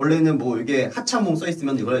원래는 뭐 이게 하창봉 써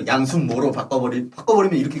있으면 이걸 양순모로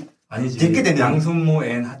바꿔버리면 이렇게 아니지. 이렇게 되는 양순모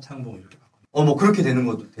N 하창봉 이렇게 바꿔. 뭐 그렇게 되는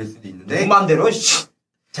것도 될 수도 있는데. 마음대로.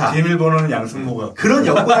 자, 비밀번호는 양순모가. 그런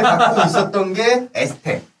여건을 갖고 있었던 게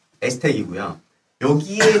에스텍이고요.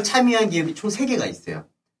 여기에 참여한 기업이 총 3개가 있어요.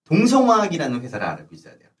 동성화학이라는 회사를 알고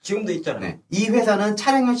있어야 돼요. 지금도 있잖아요. 네. 이 회사는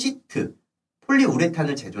차량용 시트,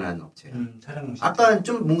 폴리우레탄을 제조하는 업체예요. 차량용 시트. 아까는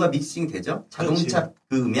좀 뭔가 믹싱 되죠? 자동차 그렇지.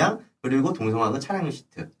 그 음향, 그리고 동성화학은 차량용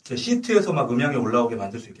시트. 시트에서 막 음향이 올라오게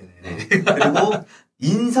만들 수 있겠네요. 네. 그리고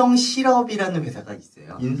인성실업이라는 회사가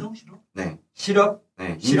있어요. 인성실업? 네. 실업?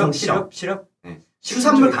 네. 실업? 인성실업. 실업? 네.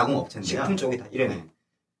 수산물 가공 업체인데요. 식품 쪽이다. 이러네. 네.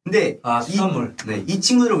 근데 수산물. 이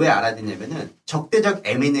친구들을 왜 알아야 되냐면은 적대적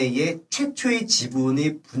M&A의 최초의 지분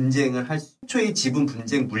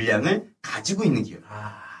분쟁 물량을 가지고 있는 기업.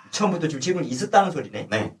 처음부터 좀 지분이 있었다는 소리네.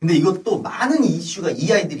 네. 근데 이것도 많은 이슈가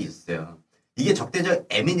이 아이들이 있어요. 이게 적대적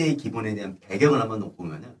M&A 기본에 대한 배경을 한번 놓고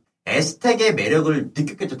보면은 에스텍의 매력을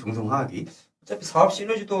느꼈겠죠, 동성화학이. 어차피 사업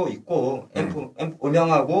시너지도 있고, 앰프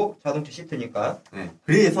음향하고 자동차 시트니까. 네.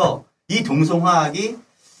 그래서 이 동성화학이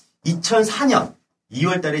 2004년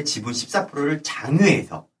 2월 달에 지분 14%를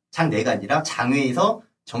장내가 아니라 장외에서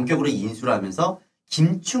전격으로 인수를 하면서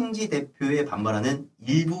김충지 대표에 반발하는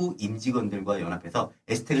일부 임직원들과 연합해서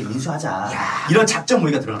에스텍을 인수하자. 이런 작전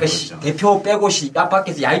모의가 들어간 거죠. 대표 빼고 앞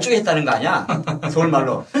밖에서 얄쪽에 했다는 거 아니야?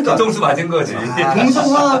 서울말로. 그러니까 뒤통수 맞은 거지.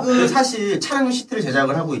 동성화학은 사실 차량용 시트를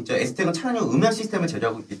제작을 하고 있죠. 에스텍은 차량용 음향 시스템을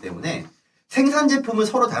제작하고 있기 때문에 생산 제품은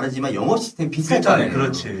서로 다르지만 영업 시스템이 비슷하잖아요.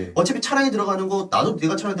 그렇지. 어차피 차량에 들어가는 거, 나도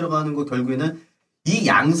네가 차량에 들어가는 거 결국에는 이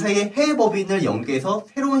양사의 해외 법인을 연계해서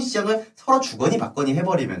새로운 시장을 서로 주거니 받거니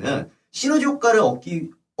해버리면은 시너지 효과를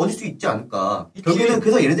얻을 수 있지 않을까. 결국에는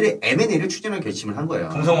그래서 얘네들이 M&A를 추진할 결심을 한 거예요.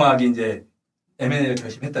 동성화학이 이제 M&A를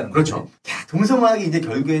결심했다는 거죠. 그렇죠. 동성화학이 이제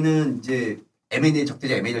결국에는 이제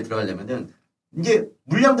적대적 M&A를 들어가려면은 이제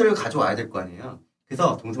물량들을 가져와야 될 거 아니에요.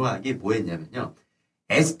 그래서 동성화학이 뭐 했냐면요.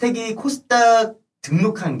 에스텍이 코스닥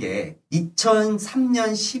등록한 게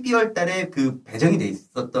 2003년 12월 달에 그 배정이 돼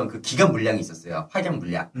있었던 그 기간 물량이 있었어요. 확약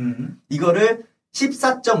물량. 이거를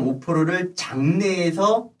 14.5%를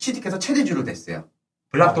장내에서 취득해서 최대주로 냈어요.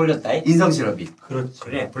 블락 돌렸다. 인성실업이. 그렇지.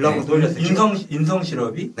 그래, 블락으로 돌렸어.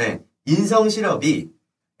 인성실업이? 네. 인성실업이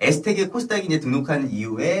에스텍의 코스닥이 이제 등록한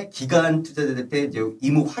이후에 기간 투자자들한테 이제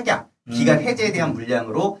이목 확약, 기간 해제에 대한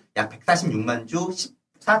물량으로 약 146만 주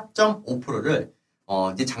 14.5%를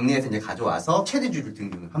이제 장내에서 이제 가져와서 최대주를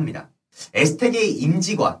등록을 합니다. 에스텍의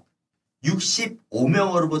임직원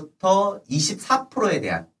 65명으로부터 24%에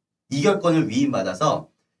대한 이결권을 위임받아서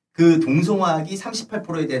그 동성화학이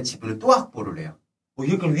 38%에 대한 지분을 또 확보를 해요.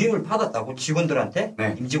 이게 그럼 위임을 받았다고? 직원들한테?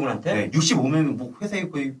 네. 임직원한테? 네. 65명이면 뭐 회사에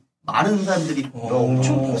거의 많은 사람들이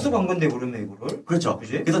엄청 보습한 건데 그러면 이거를? 그렇죠.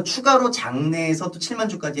 그치? 그래서 추가로 장내에서 또 7만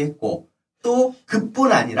주까지 했고 또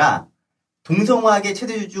그뿐 아니라 동성화학의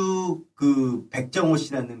최대주주 그 백정호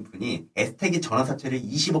씨라는 분이 에스텍의 전환사채를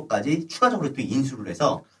 20억까지 추가적으로 또 인수를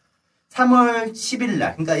해서 3월 10일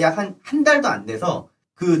날, 그러니까 약 한 달도 안 돼서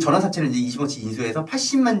그 전환사채를 이제 20억씩 인수해서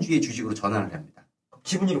 80만 주의 주식으로 전환을 합니다.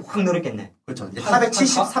 지분율이 확 늘었겠네. 그렇죠. 이제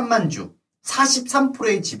 473만 주,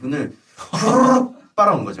 43%의 지분을 후루룩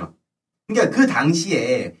빨아온 거죠. 그러니까 그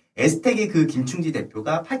당시에 에스텍의 그 김충지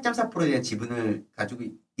대표가 8.4%에 대한 지분을 가지고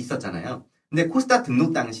있었잖아요. 근데 코스닥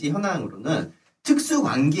등록 당시 현황으로는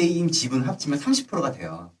특수관계인 지분 합치면 30%가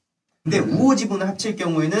돼요. 근데 우호 지분을 합칠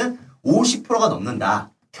경우에는 50%가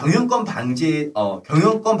넘는다. 경영권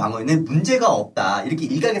방어에는 문제가 없다. 이렇게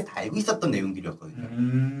일각에서 다 알고 있었던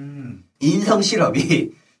내용들이었거든요.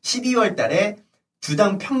 인성실업이 12월 달에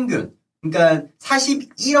주당 평균, 그러니까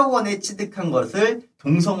 41억 원에 취득한 것을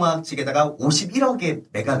동성화학 측에다가 51억에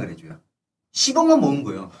매각을 해줘요. 10억만 모은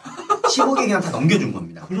거예요. 10억에 그냥 다 넘겨준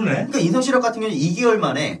겁니다. 그러네. 그러니까 인성실업 같은 경우는 2개월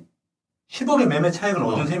만에 10억의 매매 차익을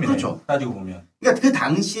얻은 셈이네. 그렇죠. 따지고 보면. 그러니까 그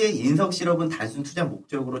당시에 인성실업은 단순 투자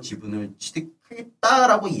목적으로 지분을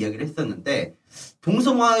취득하겠다라고 이야기를 했었는데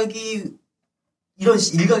동성화학이 이런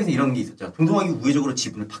일각에서 이런 게 있었죠. 동성화학이 우회적으로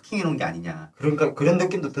지분을 파킹해 놓은 게 아니냐. 그러니까 그런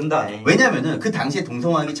느낌도 든다. 왜냐면은 그 당시에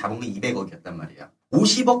동성화학이 자본금이 200억이었단 말이에요.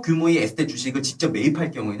 50억 규모의 에스테 주식을 직접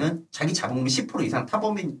매입할 경우에는 자기 자본금이 10% 이상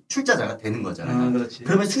타법인 출자자가 되는 거잖아요. 그렇지.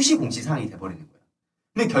 그러면 수시 공시 사항이 돼버리는 거예요.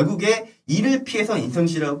 근데 결국에 이를 피해서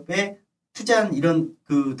인성실업에 투자한 이런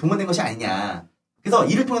그 동원된 것이 아니냐. 그래서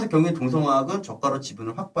이를 통해서 결국에 동성화학은 저가로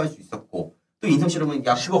지분을 확보할 수 있었고 또 인성실업은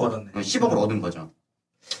약 10억 얻었네. 10억을 얻은 거죠.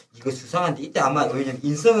 이거 수상한데 이때 아마 왜냐면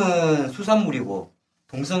인성은 수산물이고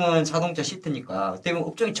동성은 자동차 시트니까 어떻게 보면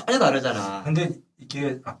업종이 전혀 다르잖아. 근데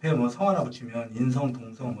이게 앞에 뭐 성 하나 붙이면 인성,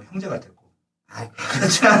 동성 뭐 형제 같을 거.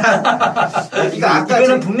 그렇죠.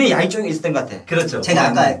 이거는 분명히 야이 쪽에 있었던 것 같아. 그렇죠. 제가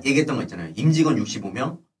아까 얘기했던 거 있잖아요. 임직원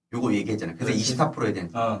 65명 요거 얘기했잖아요. 그래서 24%에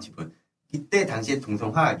대한 지분. 이때 당시에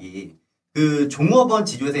동성화학이 그 종업원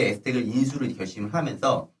지주에서 에스텍을 인수를 결심을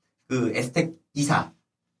하면서 그 에스텍 이사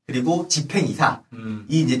그리고 집행 이사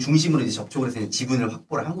이 이제 중심으로 이제 접촉을 해서 지분을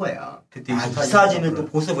확보를 한 거예요. 그때 이사진을 또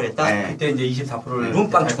보습을 했다. 네. 그때 이제 24%를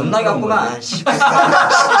룸빵 존나 갔구만.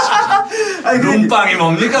 룸빵이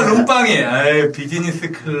뭡니까? 룸빵이. 에이,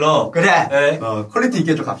 비즈니스 클럽. 그래. 네. 퀄리티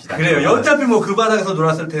있게 좀 갑시다. 그래요. 어차피 뭐 그 바닥에서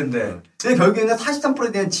놀았을 텐데. 근데 결국에는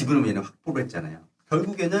 43%에 대한 지분을 얘는 확보를 했잖아요.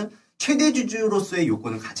 결국에는 최대 주주로서의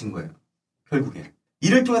요건을 가진 거예요. 결국에.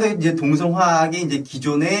 이를 통해서 이제 동성화학의 이제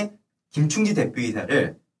기존의 김충지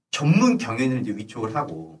대표이사를 전문 경영인을 이제 위촉을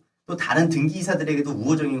하고 또 다른 등기이사들에게도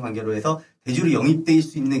우호적인 관계로 해서 대주로 영입될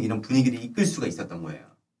수 있는 이런 분위기를 이끌 수가 있었던 거예요.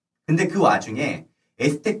 근데 그 와중에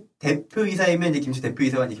에스텍 대표이사이면 이제 김치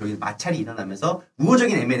대표이사와 이제 결국에 마찰이 일어나면서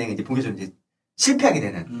우호적인 M&A가 이제 본격적으로 이제 실패하게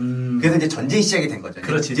되는. 그래서 이제 전쟁이 시작이 된 거죠.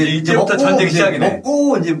 그렇지. 이제부터 전쟁이 시작이네.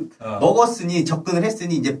 먹고 이제 먹었으니 접근을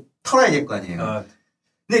했으니 이제 털어야 될 거 아니에요.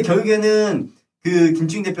 근데 결국에는 그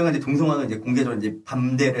김충 대표가 이제 동성화가 이제 공개적으로 이제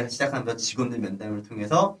반대를 시작하면서 직원들 면담을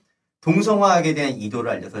통해서 동성화학에 대한 이도를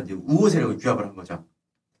알려서 이제 우호 세력을 규합을 한 거죠.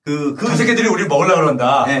 저 새끼들이 우리 먹으려고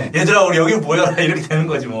그런다. 네. 얘들아, 우리 여기 모여라. 이렇게 되는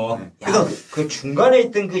거지, 뭐. 네. 그래서 그 중간에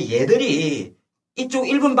있던 그 얘들이 이쪽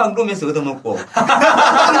 1분 방룸에서 얻어먹고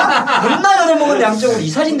겁나 얻어먹은 양쪽으로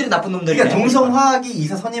이사진들이 나쁜 놈들이네. 그러니까 동성화학이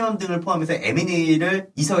이사 선임원 등을 포함해서 M&A를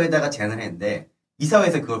이사회에다가 제안을 했는데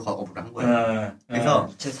이사회에서 그걸 거부를 한 거예요. 그래서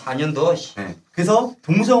 2004년도. 네. 그래서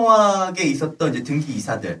동성화학에 있었던 이제 등기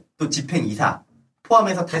이사들 또 집행 이사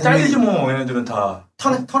포함해서 다 잘리지 뭐 얘네들은 다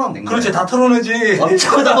털어낸 거예요. 그렇지, 다 털어내지.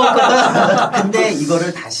 엄청 얻어먹거든. 근데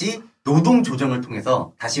이거를 다시 노동 조정을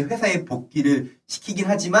통해서 다시 회사에 복귀를 시키긴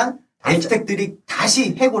하지만 에스텍들이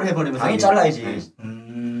다시 해고를 해버리면서 당연히 잘라야지.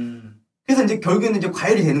 그래서 이제 결국에는 이제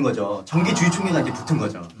과열이 되는 거죠. 정기주주총회가 이제 붙은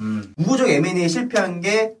거죠. 우호적 M&A에 실패한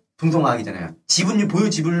게 동성화학이잖아요. 지분율 보유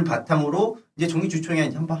지분을 바탕으로 이제 정기주주총회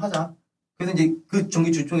이제 한번 하자. 그래서 이제 그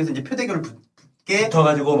정기주주총회에서 이제 표대결을 붙게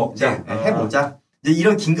붙어가지고 먹자. 네, 해보자. 이제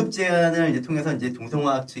이런 긴급 제안을 이제 통해서 이제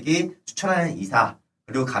동성화학 측이 추천하는 이사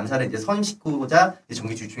그리고 감사를 이제 선임시키고자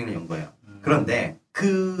정기주주총회를 연 거예요. 그런데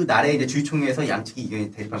그 날에 이제 주주총회에서 양측이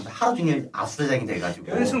의견이 대립하면서 하루 종일 아수라장이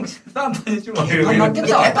돼가지고. 연승 싸움판이지 뭐.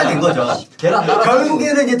 개판된 거죠.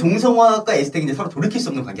 결국에는 이제 동성화학과 에스텍이 이제 서로 돌이킬 수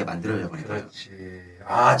없는 관계가 만들어져 버린 거예요. 그렇지.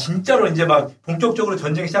 아, 진짜로 이제 막 본격적으로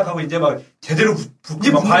전쟁 시작하고 이제 막 제대로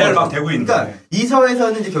붙고 막 과열 막 되고 있는. 그러니까 이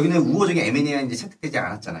사회에서는 이제 결국에는 우호적인 M&A가 이제 채택되지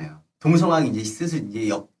않았잖아요. 동성화학이 이제 슬슬 이제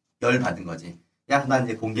열 받은 거지. 야, 난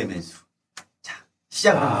이제 공개 매수. 자,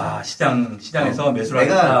 시작을 한 거야. 시장에서 매수를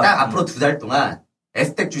내가 하겠다. 딱 앞으로 2달 동안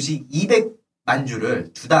에스텍 주식 200만 주를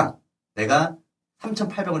주당 내가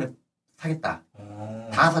 3,800원에 사겠다.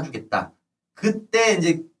 다 사주겠다. 그때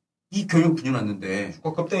이제 이 경영 분이 났는데.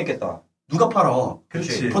 주가 급등했겠다. 누가 팔아?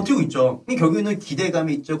 그렇지. 버티고 있죠. 결국에는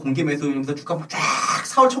기대감이 있죠. 공개 매수 이러면서 주가 막 쫙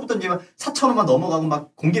 4월 초부터 이제 막 4,000원만 넘어가고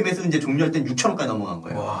막 공개 매수 이제 종료할 땐 6,000원까지 넘어간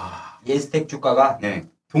거예요. 와. 에스텍 주가가. 네.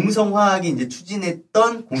 동성화학이 이제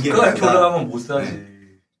추진했던 공개 주가가 매수가. 이렇게 올라가면 못 사지. 네.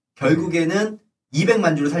 결국에는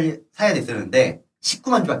 200만 주를 사야 됐었는데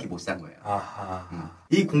 19만 주밖에 못 산 거예요. 아하.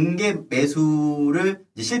 이 공개 매수를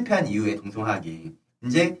이제 실패한 이후에 동성화학이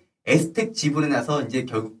이제 에스텍 지분에 나서 이제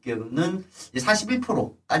결국에는 이제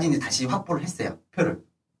 41%까지 이제 다시 확보를 했어요. 표를.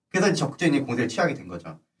 그래서 이제 적극적인 공세를 취하게 된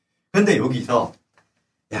거죠. 그런데 여기서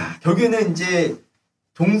야, 결국에는 이제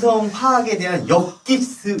동성화학에 대한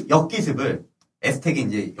역기습을 에스텍이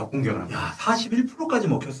이제 역공격을 합니다. 야, 41%까지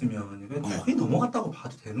먹혔으면 이거 거의 넘어갔다고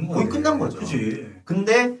봐도 되는 거예요. 거의 끝난 거죠. 그치.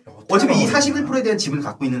 근데 어차피 이 41%에 대한 지분을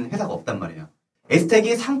갖고 있는 회사가 없단 말이에요.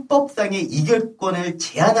 에스텍이 상법상의 이결권을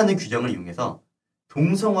제한하는 규정을 이용해서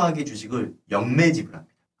동성화학의 주식을 역매집을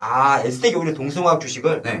합니다. 아, 에스텍이 오히려 동성화학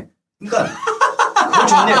주식을? 네. 그러니까 그거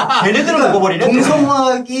좋네. 걔네들은 먹어버리네.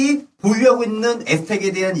 동성화학이 보유하고 있는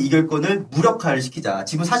에스텍에 대한 이결권을 무력화를 시키자.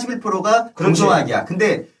 지분 41%가 동성화학이야.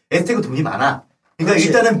 근데 에스텍은 돈이 많아. 그러니까 그렇지.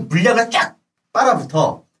 일단은 물량을 쫙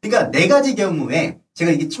빨아붙어. 그러니까 4가지 경우에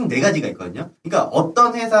제가 이게 총 4가지가 있거든요. 그러니까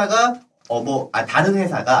어떤 회사가 다른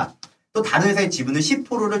회사가 또 다른 회사의 지분을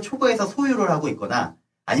 10%를 초과해서 소유를 하고 있거나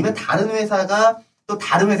아니면 다른 회사가 또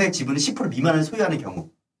다른 회사의 지분을 10% 미만을 소유하는 경우,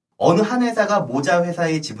 어느 한 회사가 모자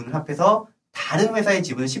회사의 지분을 합해서 다른 회사의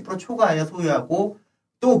지분을 10% 초과하여 소유하고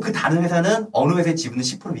또 그 다른 회사는 어느 회사의 지분을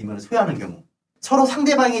 10% 미만을 소유하는 경우, 서로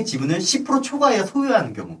상대방의 지분을 10% 초과하여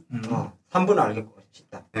소유하는 경우. 3분은 알겠고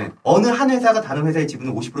싶다. 네. 어느 한 회사가 다른 회사의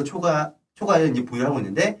지분을 50% 초과하여 이제 보유하고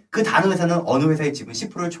있는데 그 다른 회사는 어느 회사의 지분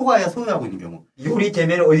 10%를 초과하여 소유하고 있는 경우. 이율이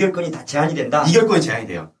되면 의결권이 다 제한이 된다. 이결권이 제한이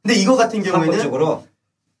돼요. 근데 이거 같은 경우에는 상법적으로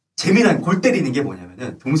재미난 골 때리는 게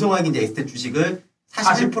뭐냐면은 동성화학이 이제 에스텍 주식을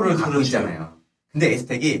 41%를 갖고 있잖아요. 근데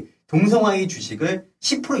에스텍이 동성화학의 주식을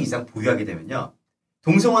 10% 이상 보유하게 되면요.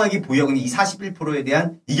 동성화학이 보유하고 있는 이 41%에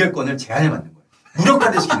대한 이결권을 제한을 받는 거예요.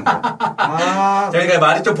 무력화를 시키는 거예요. 저희가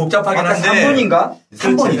말이 좀 복잡하긴 한데. 3번인가?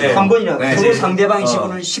 3번이죠. 네. 3번이나. 네. 서로 상대방의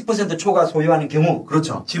지분을 10% 초과 소유하는 경우.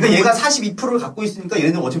 그렇죠. 근데 얘가 42%를 갖고 있으니까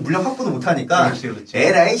얘는 어차피 물량 확보도 못 하니까. 그렇지.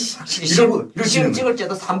 에라이, 이러고 시험 찍을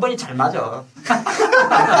때도 3번이 잘 맞아.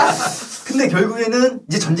 근데 결국에는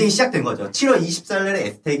이제 전쟁이 시작된 거죠. 7월 24일 날에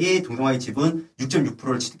에스텍이 동성화의 지분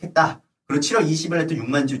 6.6%를 취득했다. 그리고 7월 20일 날 또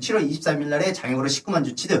 6만 주, 7월 23일 날에 장외거래 19만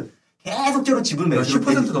주 취득. 계속적으로 지분 매수.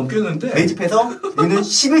 10% 넘겼는데. 매집해서 얘는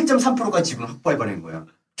 11.3%까지 지분을 확보해버리는 거예요.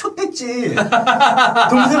 초대 했지.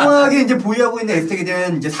 동성화학이 이제 보유하고 있는 에스텍에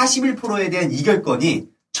대한 이제 41%에 대한 이결권이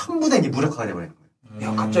전부 다 이제 무력화가 돼버리는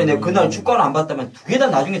거예요. 야, 갑자기 내가 그날 주가를 안 봤다면 두 개 다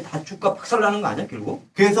나중에 다 주가 박살나는 거 아니야, 결국?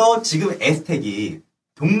 그래서 지금 에스텍이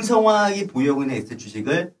동성화학이 보유하고 있는 에스텍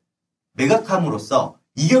주식을 매각함으로써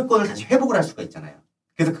이결권을 다시 회복을 할 수가 있잖아요.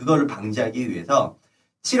 그래서 그거를 방지하기 위해서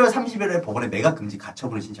 7월 30일에 법원에 매각 금지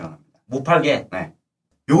가처분을 신청을 합니다. 못 팔게? 네.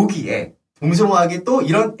 여기에 동성화학이 또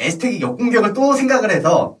이런 에스텍의 역공격을 또 생각을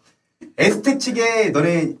해서 에스텍 측에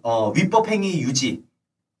너네 위법행위 유지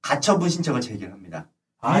가처분 신청을 제기합니다.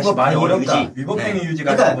 이거 많이 어렵다. 유지. 위법행위 네.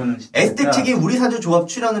 유지가 그러니까 에스텍 측이 우리 사주 조합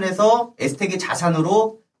출연을 해서 에스텍의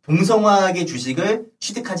자산으로 동성화학의 주식을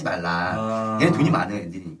취득하지 말라. 얘는 돈이 많은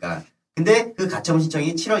애들이니까. 근데 그 가처분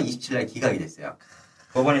신청이 7월 27일 날 기각이 됐어요.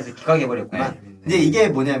 법원에서 기각해버렸구만. 네. 근데 이게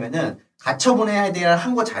뭐냐면은 가처분에 대한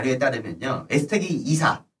항고 자료에 따르면요. 에스텍의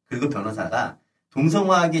이사 그리고 변호사가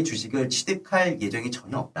동성화학의 주식을 취득할 예정이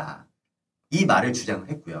전혀 없다. 이 말을 주장을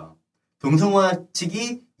했고요. 동성화학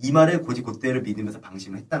측이 이 말을 곧대로 믿으면서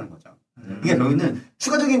방심을 했다는 거죠. 그러니까 결국에는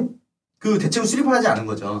추가적인 그 대책을 수립을 하지 않은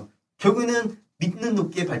거죠. 결국에는 믿는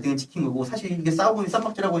높게 발등을 찍힌 거고 사실 이게 싸우고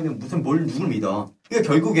쌈박질하고 있는 무슨 누굴 믿어.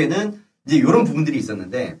 그러니까 결국에는 이제 이런 부분들이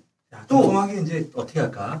있었는데 또 동성화학이 이제 어떻게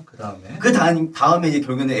할까? 그 다음에 이제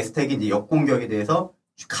결국에는 에스텍이 이제 역공격에 대해서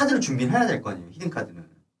카드를 준비를 해야 될 거 아니에요. 히든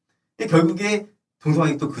카드는. 결국에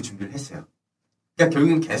동성화학이 또 그 준비를 했어요. 그러니까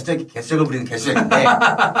결국엔 개수작을 부리는 개수작인데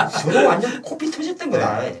저거 완전 코피 터졌던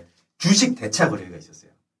거야. 네. 주식 대차 거래가 있었어요.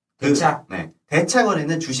 대차? 네. 대차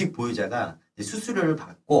거래는 주식 보유자가 수수료를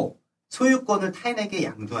받고 소유권을 타인에게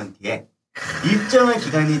양도한 뒤에 일정한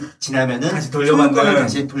기간이 지나면은 다시 소유권을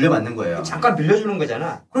다시 돌려받는 거예요. 잠깐 빌려주는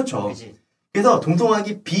거잖아. 그렇죠. 그치? 그래서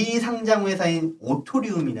동성화학이 비상장 회사인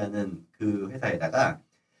오토리움이라는 그 회사에다가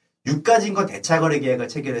유가증권 대차거래 계약을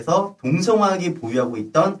체결해서 동성화학이 보유하고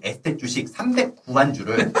있던 에스텍 주식 309만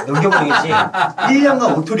주를 넘겨버리겠지.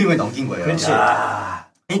 1년간 오토리움에 넘긴 거예요. 그렇지.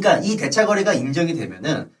 그러니까 이 대차거래가 인정이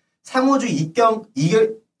되면은 상호주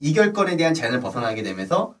이결권에 대한 제한을 벗어나게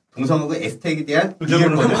되면서 동성화학의 에스텍에 대한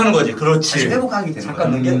이결권을 회복하는 거지. 그렇지. 다시 회복하게 되는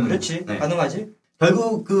잠깐 거죠. 넘겨. 그렇지. 네. 가능하지.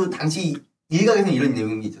 결국 그 당시 일각에서는 이런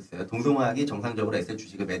내용이 있었어요. 동성화학이 정상적으로 에스텍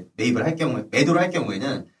주식을 매입을 할 경우에, 매도를 할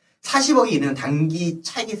경우에는 40억이 이르는 단기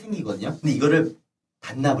차익이 생기거든요. 근데 이거를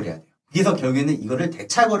반납을 해야 돼요. 그래서 결국에는 이거를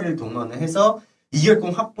대차거래를 동원을 해서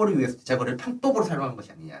이결권 확보를 위해서 대차거래를 편법으로 사용한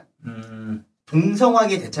것이 아니냐.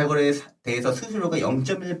 동성화학의 대차거래에 대해서 수수료가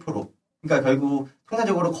 0.1%. 그러니까 결국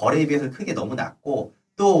통상적으로 거래에 비해서 크게 너무 낮고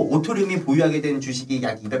또 오토리움이 보유하게 된 주식이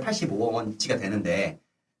약 285억 원치가 되는데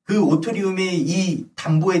그 오토리움의 이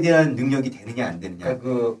담보에 대한 능력이 되느냐 안 되느냐. 그러니까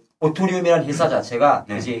그 오토리움이라는 회사 자체가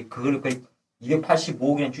네. 이제 그걸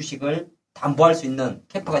 285억이라는 주식을 담보할 수 있는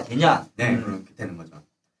캐파가 되냐? 네, 그렇게 되는 거죠.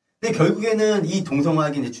 근데 결국에는 이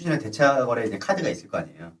동성화학이 이제 추진한 대차거래 이제 카드가 있을 거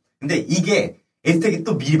아니에요. 근데 이게 에스텍이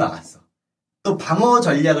또 미리 막았어. 또 방어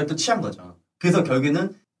전략을 또 취한 거죠. 그래서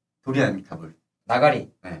결국에는 돌이 아닙니까, 물.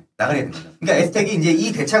 나가리. 네, 나가리가 된 거죠. 그러니까 에스텍이 이제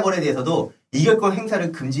이 대차거래에 대해서도 이결권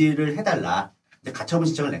행사를 금지를 해달라. 이제 가처분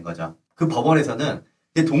신청을 낸 거죠. 그 법원에서는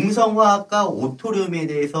이제 동성화학과 오토리움에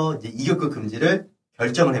대해서 이제 이결권 금지를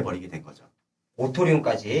결정을 해버리게 된 거죠.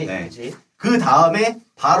 오토리움까지. 네. 그렇지. 그 다음에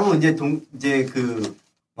바로 이제 이제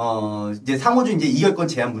상호주 이제 이결권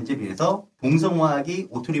제한 문제로 인해서 동성화학이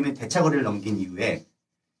오토리움에 대차거래를 넘긴 이후에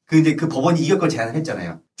이제 그 법원이 이결권 제한을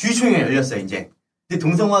했잖아요. 주주총회가 열렸어요, 이제. 근데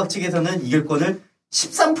동성화학 측에서는 이결권을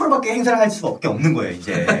 13%밖에 행사를 할 수밖에 없는 거예요,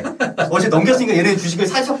 이제. 어제 넘겼으니까 얘네 주식을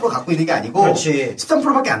 44% 갖고 있는 게 아니고. 그렇지.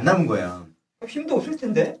 13%밖에 안 남은 거예요. 힘도 없을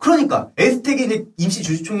텐데. 그러니까, 에스텍의 이제 임시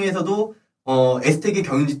주주총회에서도, 에스텍의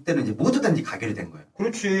경영진 때는 이제 모두 다 이제 가결이 된 거예요.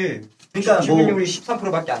 그렇지. 그러니까 시민율이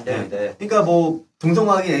 13%밖에 안 되는데. 그러니까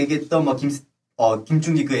동성화학이 얘기했던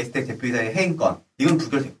김충기 그 에스텍 대표이사의 해임권, 이건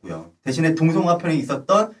부결됐고요. 대신에 동성화 편에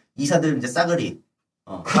있었던 이사들 이제 싸그리,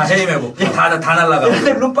 다 해임하고 다 날라가고.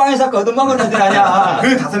 얘네들 룸빵에서 거듭먹은 애들 아니야.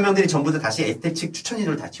 그 5명들이 전부 다 다시 에스텍 측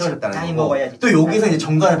추천인으로 다 채워졌다는 땅이 거고. 먹어야지. 또 여기서 이제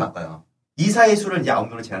정관을 바꿔요. 이사의 수를 이제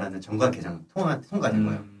 9명을 제한하는 정관 개정 통과된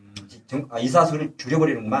거예요. 이사수를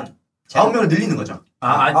줄여버리는구만. 9명을 늘리는 거죠.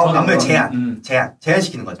 9명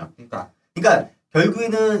제한시키는 거죠. 그러니까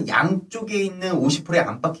결국에는 양쪽에 있는 50%의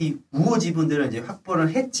안팎의 우호 지분들을 이제 확보를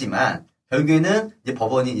했지만 결국에는 이제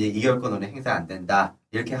법원이 이제 이결권론에 행사 안 된다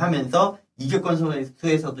이렇게 하면서 이결권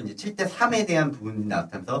수에서도 이제 7대3에 대한 부분이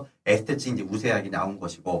나타나면서 에스텍 측이 이제 우세하게 나온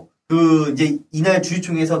것이고 이제 이날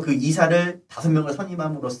주주총회에서 그 이사를 5명을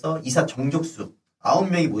선임함으로써 이사 정족수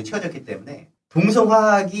 9명이 모두 채워졌기 때문에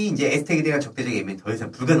동성화학이 이제 에스텍에 대한 적대적 예민이 더 이상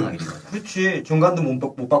불가능하게 된 거죠. 그렇지. 정관도 못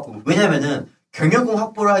받고. 왜냐면은 경영권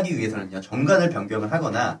확보를 하기 위해서는요, 정관을 변경을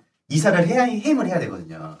하거나 이사를 해임을 해야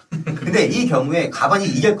되거든요. 근데 이 경우에 가반이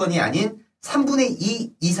이결권이 아닌 3분의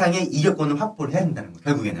 2 이상의 이격권을 확보를 해야 된다는 거예요.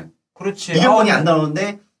 결국에는. 그렇지. 이격권이 안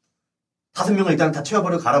나오는데 5명을 일단 다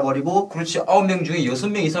채워버리고 갈아버리고. 그렇지. 9명 중에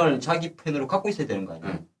 6명 이상을 자기 편으로 갖고 있어야 되는 거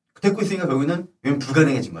아니야? 됐고 있으니까 결국에는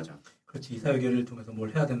불가능해진 거죠. 그렇지. 이사회결을 통해서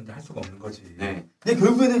뭘 해야 되는데 할 수가 없는 거지. 네. 근데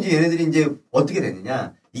결국에는 이제 얘네들이 이제 어떻게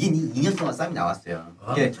되느냐. 이게 2년 동안 싸움이 나왔어요.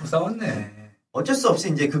 이게 좀 싸웠네. 어쩔 수 없이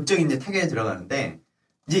이제 극적인 이제 타격에 들어가는데,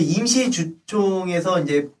 이제 임시 주총에서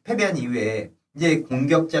이제 패배한 이후에 이제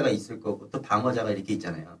공격자가 있을 거고 또 방어자가 이렇게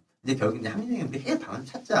있잖아요. 이제 결국 이제 합리적인 우리 해외 방안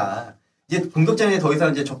찾자. 이제 공격자는 더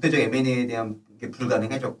이상 이제 적대적 M&A에 대한 게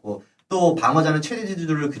불가능해졌고, 또 방어자는 최대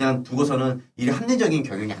주주를 그냥 두고서는 이 합리적인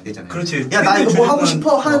경영이 안 되잖아요. 그렇지. 야, 나 이거 뭐 하고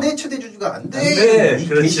싶어 하는데 최대 주주가 안 돼. 이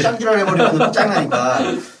개시장질을 해버리면 또 짱나니까.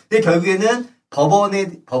 근데 결국에는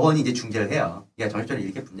법원이 이제 중재를 해요. 야, 정신적으로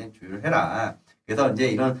이렇게 분쟁 조율을 해라. 그래서 이제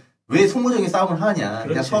이런 왜 소모적인 싸움을 하느냐. 그냥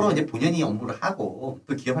그렇지. 서로 이제 본연이 업무를 하고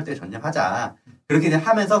또 기업 활동에 전념하자. 그렇게 이제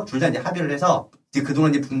하면서 둘 다 이제 합의를 해서 이제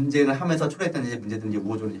그동안 이제 분쟁을 하면서 초래했던 이제 문제들 이제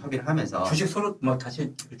우호적으로 협의를 하면서 주식 서로 막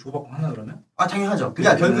다시 주고받고 하나 그러면? 아, 당연하죠.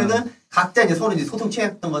 그러니까 결국에는 각자 이제 서로 이제 소송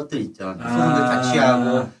취했던 것들 있죠. 소송들 다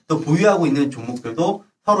취하고 또 보유하고 있는 종목들도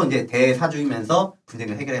서로 이제 대사주이면서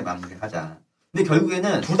분쟁을 해결해 마무리하자. 근데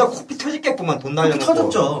결국에는 둘 다 코피 터질게끔만 돈 날려놓고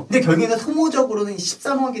터졌죠. 근데 결국에는 소모적으로는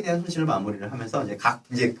 13억에 대한 손실을 마무리를 하면서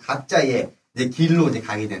이제 각자의 이제 길로 이제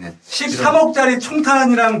가게 되는 13억짜리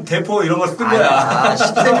총탄이랑 대포 이런 걸 쓴 거야.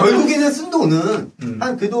 근데 결국에는 쓴 돈은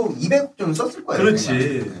한 그래도 200억 정도 썼을 거예요.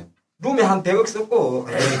 그렇지. 룸에 한 100억 썼고.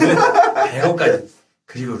 100억까지.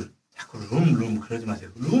 그리고 자꾸 룸 그러지 마세요.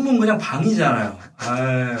 룸은 그냥 방이잖아요.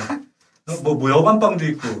 뭐 여관방도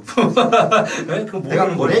있고. 네? 그거 내가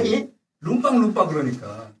뭐래니? 룸방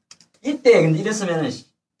그러니까. 이때 근데 이랬으면은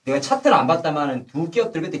내가 차트를 안 봤다마는 두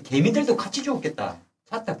기업들 그때 개미들도 같이 죽었겠다.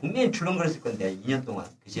 차트 분명히 출렁거렸을 건데 2년 동안.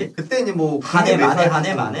 그지? 그때 이제 뭐 한 해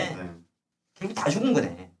만에 네. 결국 다 죽은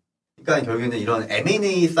거네. 그러니까 결국에는 이런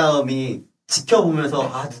M&A 싸움이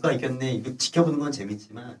지켜보면서 누가 이겼네 이거 지켜보는 건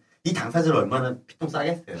재밌지만 이 당사자를 얼마나 피똥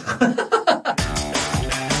싸겠어요.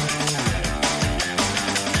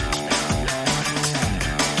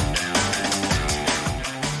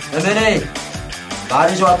 M&A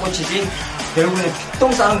말이 좋아 꽂히지 결국에는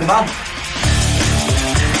피똥 싸는구만.